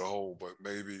getting to the hole, but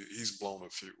maybe he's blown a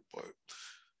few. But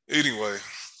anyway,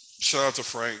 shout out to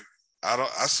Frank. I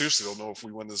seriously don't know if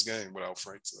we win this game without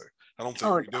Frank today. I don't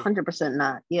think Oh, we do. 100%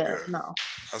 not. Yeah, Yeah, no.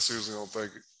 I seriously don't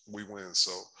think we win.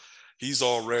 So he's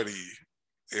already,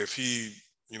 if he,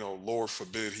 Lord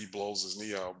forbid he blows his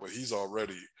knee out, but he's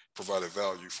already provided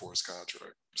value for his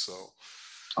contract. So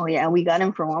Oh yeah, we got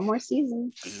him for one more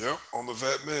season. yep, on the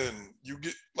vet men, you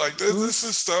get like Mm-hmm. this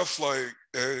is stuff like,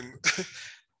 and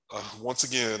once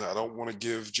again, I don't want to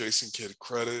give Jason Kidd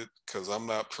credit because I'm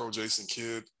not pro Jason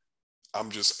Kidd. I'm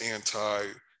just anti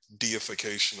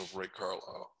deification of Rick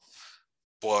Carlisle.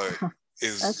 But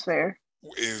That's fair.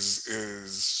 is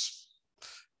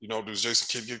does Jason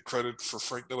Kidd get credit for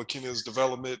Frank Ntilikina's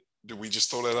development? Do we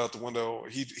just throw that out the window?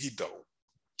 He don't.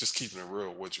 Just keeping it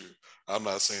real with you. I'm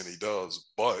not saying he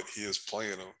does, but he is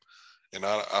playing him. And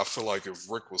I feel like if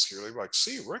Rick was here, they'd be like,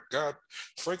 see, Rick got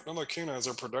Frank Ntilikina as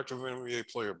a productive NBA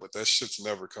player, but that shit's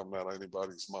never come out of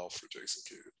anybody's mouth for Jason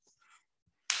Kidd.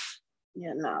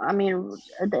 Yeah, no. I mean,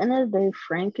 at the end of the day,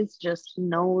 Frank is just he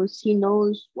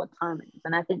knows what time it is,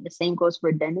 and I think the same goes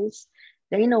for Dennis.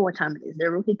 They know what time it is.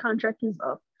 Their rookie contract is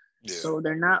up, Yeah. so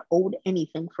they're not owed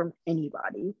anything from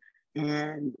anybody,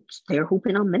 and they're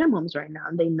hooping on minimums right now.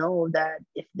 And they know that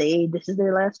if this is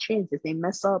their last chance. If they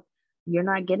mess up, you're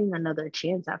not getting another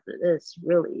chance after this.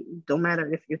 Really, don't matter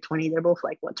if you're 20. They're both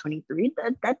like what 23.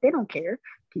 That they don't care.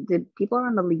 The people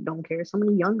around the league don't care. So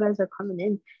many young guys are coming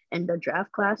in, and the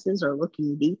draft classes are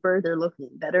looking deeper. They're looking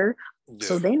better. Yeah.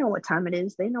 So they know what time it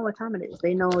is. They know what time it is.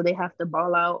 They know they have to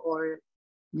ball out, or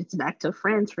it's back to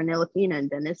France for Ntilikina, and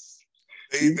then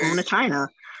he's going to China.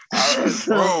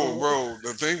 Bro,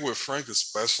 the thing with Frank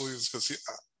especially is because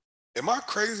am I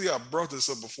crazy? I brought this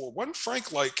up before. Wasn't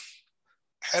Frank like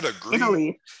had agreed?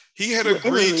 Italy. He had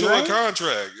agreed Italy, to right? a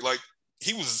contract. Like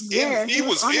he was he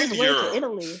was on his way Europe. to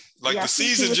Italy. Like yeah, the I think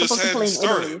he season was just supposed to hadn't play in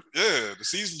started. Italy. Yeah, the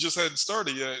season just hadn't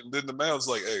started yet. And then the man's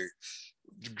like, hey,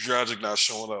 Dragic not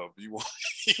showing up. You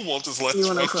want this last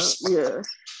roster? Yeah.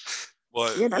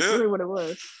 But yeah, that's really what it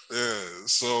was. Yeah,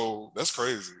 so that's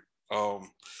crazy.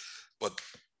 But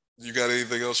you got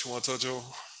anything else you want to touch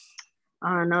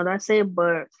on? No, that's it.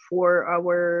 But for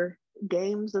our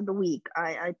games of the week,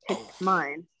 I picked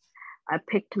mine. I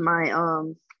picked my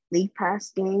League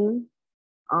Pass game.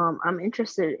 I'm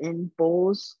interested in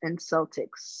Bulls and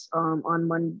Celtics. On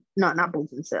Monday, not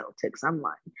Bulls and Celtics. I'm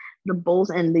lying. The Bulls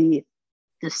and the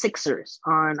Sixers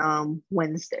on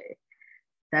Wednesday.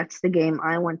 That's the game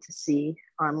I went to see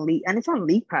on League, and it's on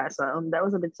League Pass. That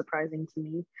was a bit surprising to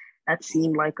me. That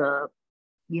seemed like a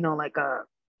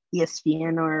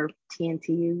ESPN or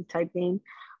TNT type game,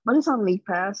 but it's on League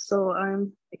Pass, so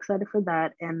I'm excited for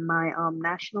that. And my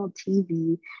national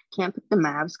TV can't pick the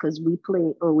Mavs because we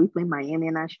play Miami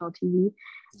on national TV.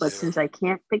 But since I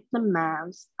can't pick the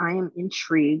Mavs, I am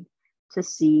intrigued to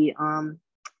see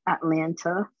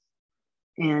Atlanta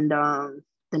and the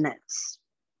Nets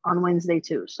on Wednesday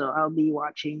too. So I'll be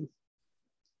watching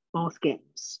both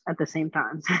games at the same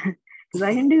time because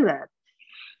I can do that.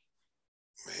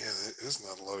 Man, there's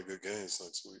not a lot of good games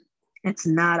next week. It's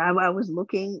not. I was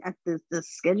looking at the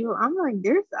schedule. I'm like,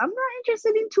 I'm not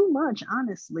interested in too much,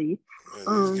 honestly.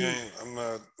 These games, I'm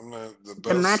not the best.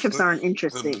 The matchups aren't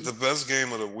interesting. The best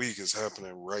game of the week is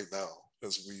happening right now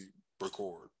as we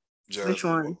record. Which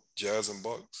one? Jazz and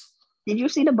Bucks. Did you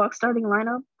see the Bucks starting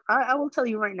lineup? I will tell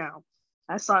you right now.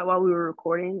 I saw it while we were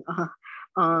recording.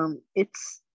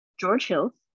 It's George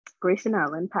Hill, Grayson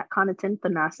Allen, Pat Connaughton,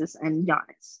 Thanasis, and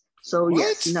Giannis. So what?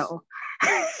 Yes, no.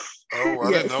 Oh,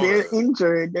 I didn't know they're that.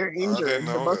 injured. They're injured.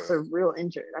 The Bucks are real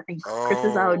injured. I think Chris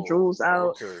is out, Drew's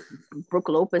out, Brook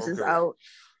Lopez is out.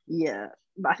 Yeah,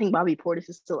 but I think Bobby Portis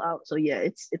is still out. So yeah,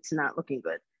 it's not looking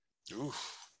good.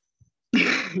 Oof.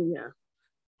 Yeah.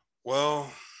 Well,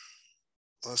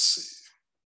 let's see.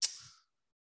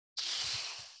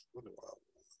 what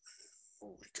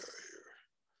we got here?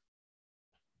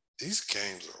 These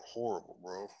games are horrible,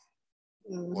 bro.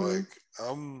 Mm-hmm. Like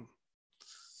I'm.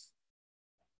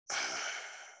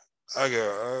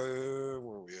 Where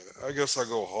we at? I guess I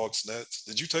go Hawks Nets.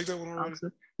 Did you take that one already? Hawks.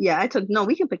 Yeah, I took. No,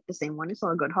 we can pick the same one. It's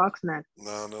all good. Hawks Nets.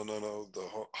 No.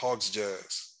 The Hawks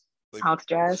Jazz. Like, Hawks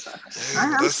Jazz.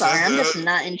 yeah, but I'm sorry. I'm just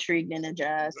not intrigued in the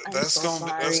Jazz. I'm so that's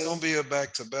sorry. gonna be a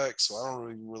back to back. So I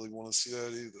don't really want to see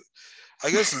that either. I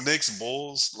guess Knicks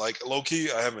Bulls, like low key,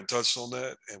 I haven't touched on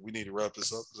that, and we need to wrap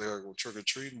this up because they gotta go trick or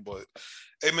treating. But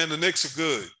hey, man, the Knicks are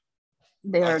good.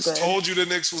 They I are good. told you the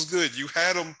Knicks was good. You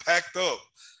had them packed up.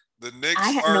 The Knicks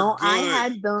are No, I good.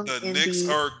 had them The in Knicks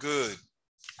the. are good.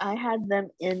 I had them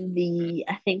in the.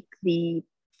 I think the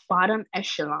bottom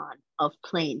echelon of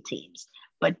playing teams,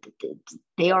 but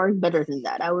they are better than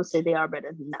that. I would say they are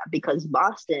better than that because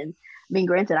Boston. I mean,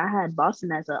 granted, I had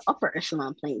Boston as an upper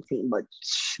echelon playing team, but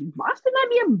Boston might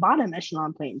be a bottom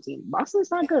echelon playing team. Boston's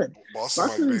not good. Boston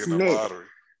might be Boston's in the mid. lottery.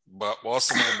 But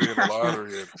Boston might be in the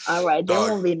lottery. And, All right, they dog,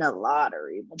 won't be in the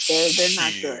lottery, but they're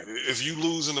not shit. good. If you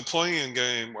lose in the playing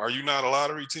game, are you not a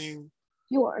lottery team?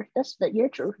 You are. That's that. You're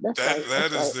true. That's right.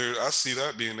 That That's is right. their. I see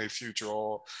that being a future.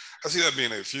 I see that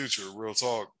being a future. Real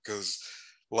talk, because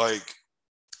like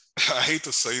I hate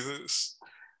to say this,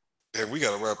 and we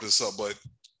got to wrap this up, but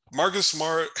Marcus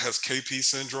Smart has KP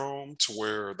syndrome to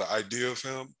where the idea of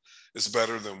him is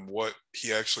better than what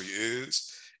he actually is.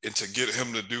 And to get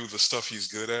him to do the stuff he's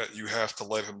good at, you have to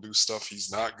let him do stuff he's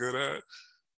not good at.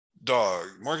 Dog,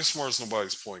 Marcus Smart's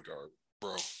nobody's point guard,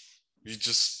 bro. You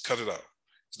just cut it out.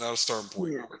 He's not a starting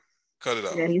point Yeah. guard. Cut it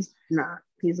out. Yeah, he's not.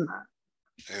 He's not.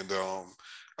 And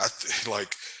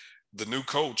like the new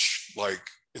coach, like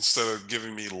instead of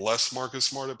giving me less Marcus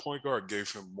Smart at point guard,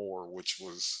 gave him more, which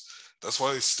was that's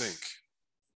why they stink.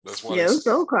 That's why they Yeah, it's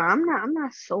stink. okay. I'm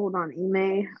not sold on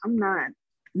Ime. I'm not.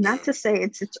 Not Yeah. to say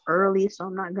it's early, so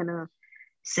I'm not gonna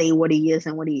say what he is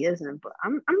and what he isn't. But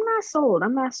I'm not sold.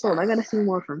 I'm not sold. I gotta see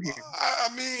more from him. I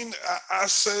mean, I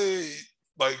say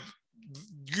like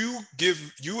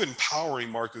you empowering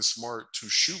Marcus Smart to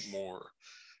shoot more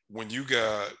when you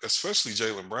got especially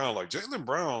Jaylen Brown. Like Jaylen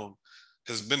Brown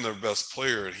has been their best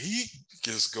player, and he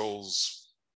just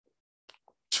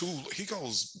he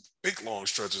goes big long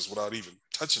stretches without even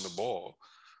touching the ball.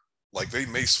 Like they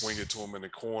may swing it to him in the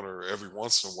corner every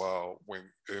once in a while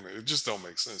and it just don't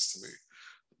make sense to me.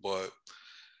 But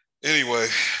anyway,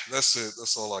 that's it.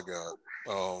 That's all I got.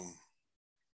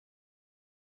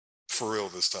 For real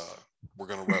this time. We're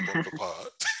gonna wrap up the pod.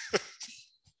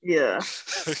 Yeah.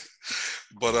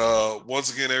 But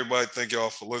once again, everybody, thank y'all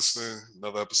for listening.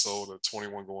 Another episode of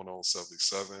 21 going on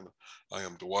 77. I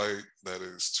am Dwight. That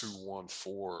is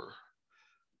 214.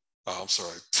 I'm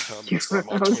sorry. I messed up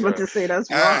my I was Twitter about to say that's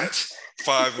wrong. at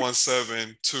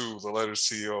 5172, the letter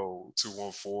CO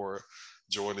 214.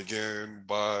 Joined again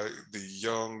by the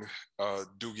young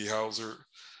Doogie Howser,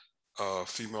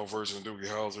 female version of Doogie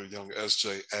Howser, young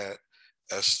SJ at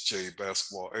SJ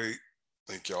Basketball 8.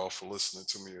 Thank y'all for listening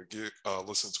to me again.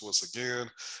 Listen to us again.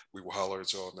 We will holler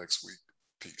at y'all next week.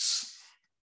 Peace.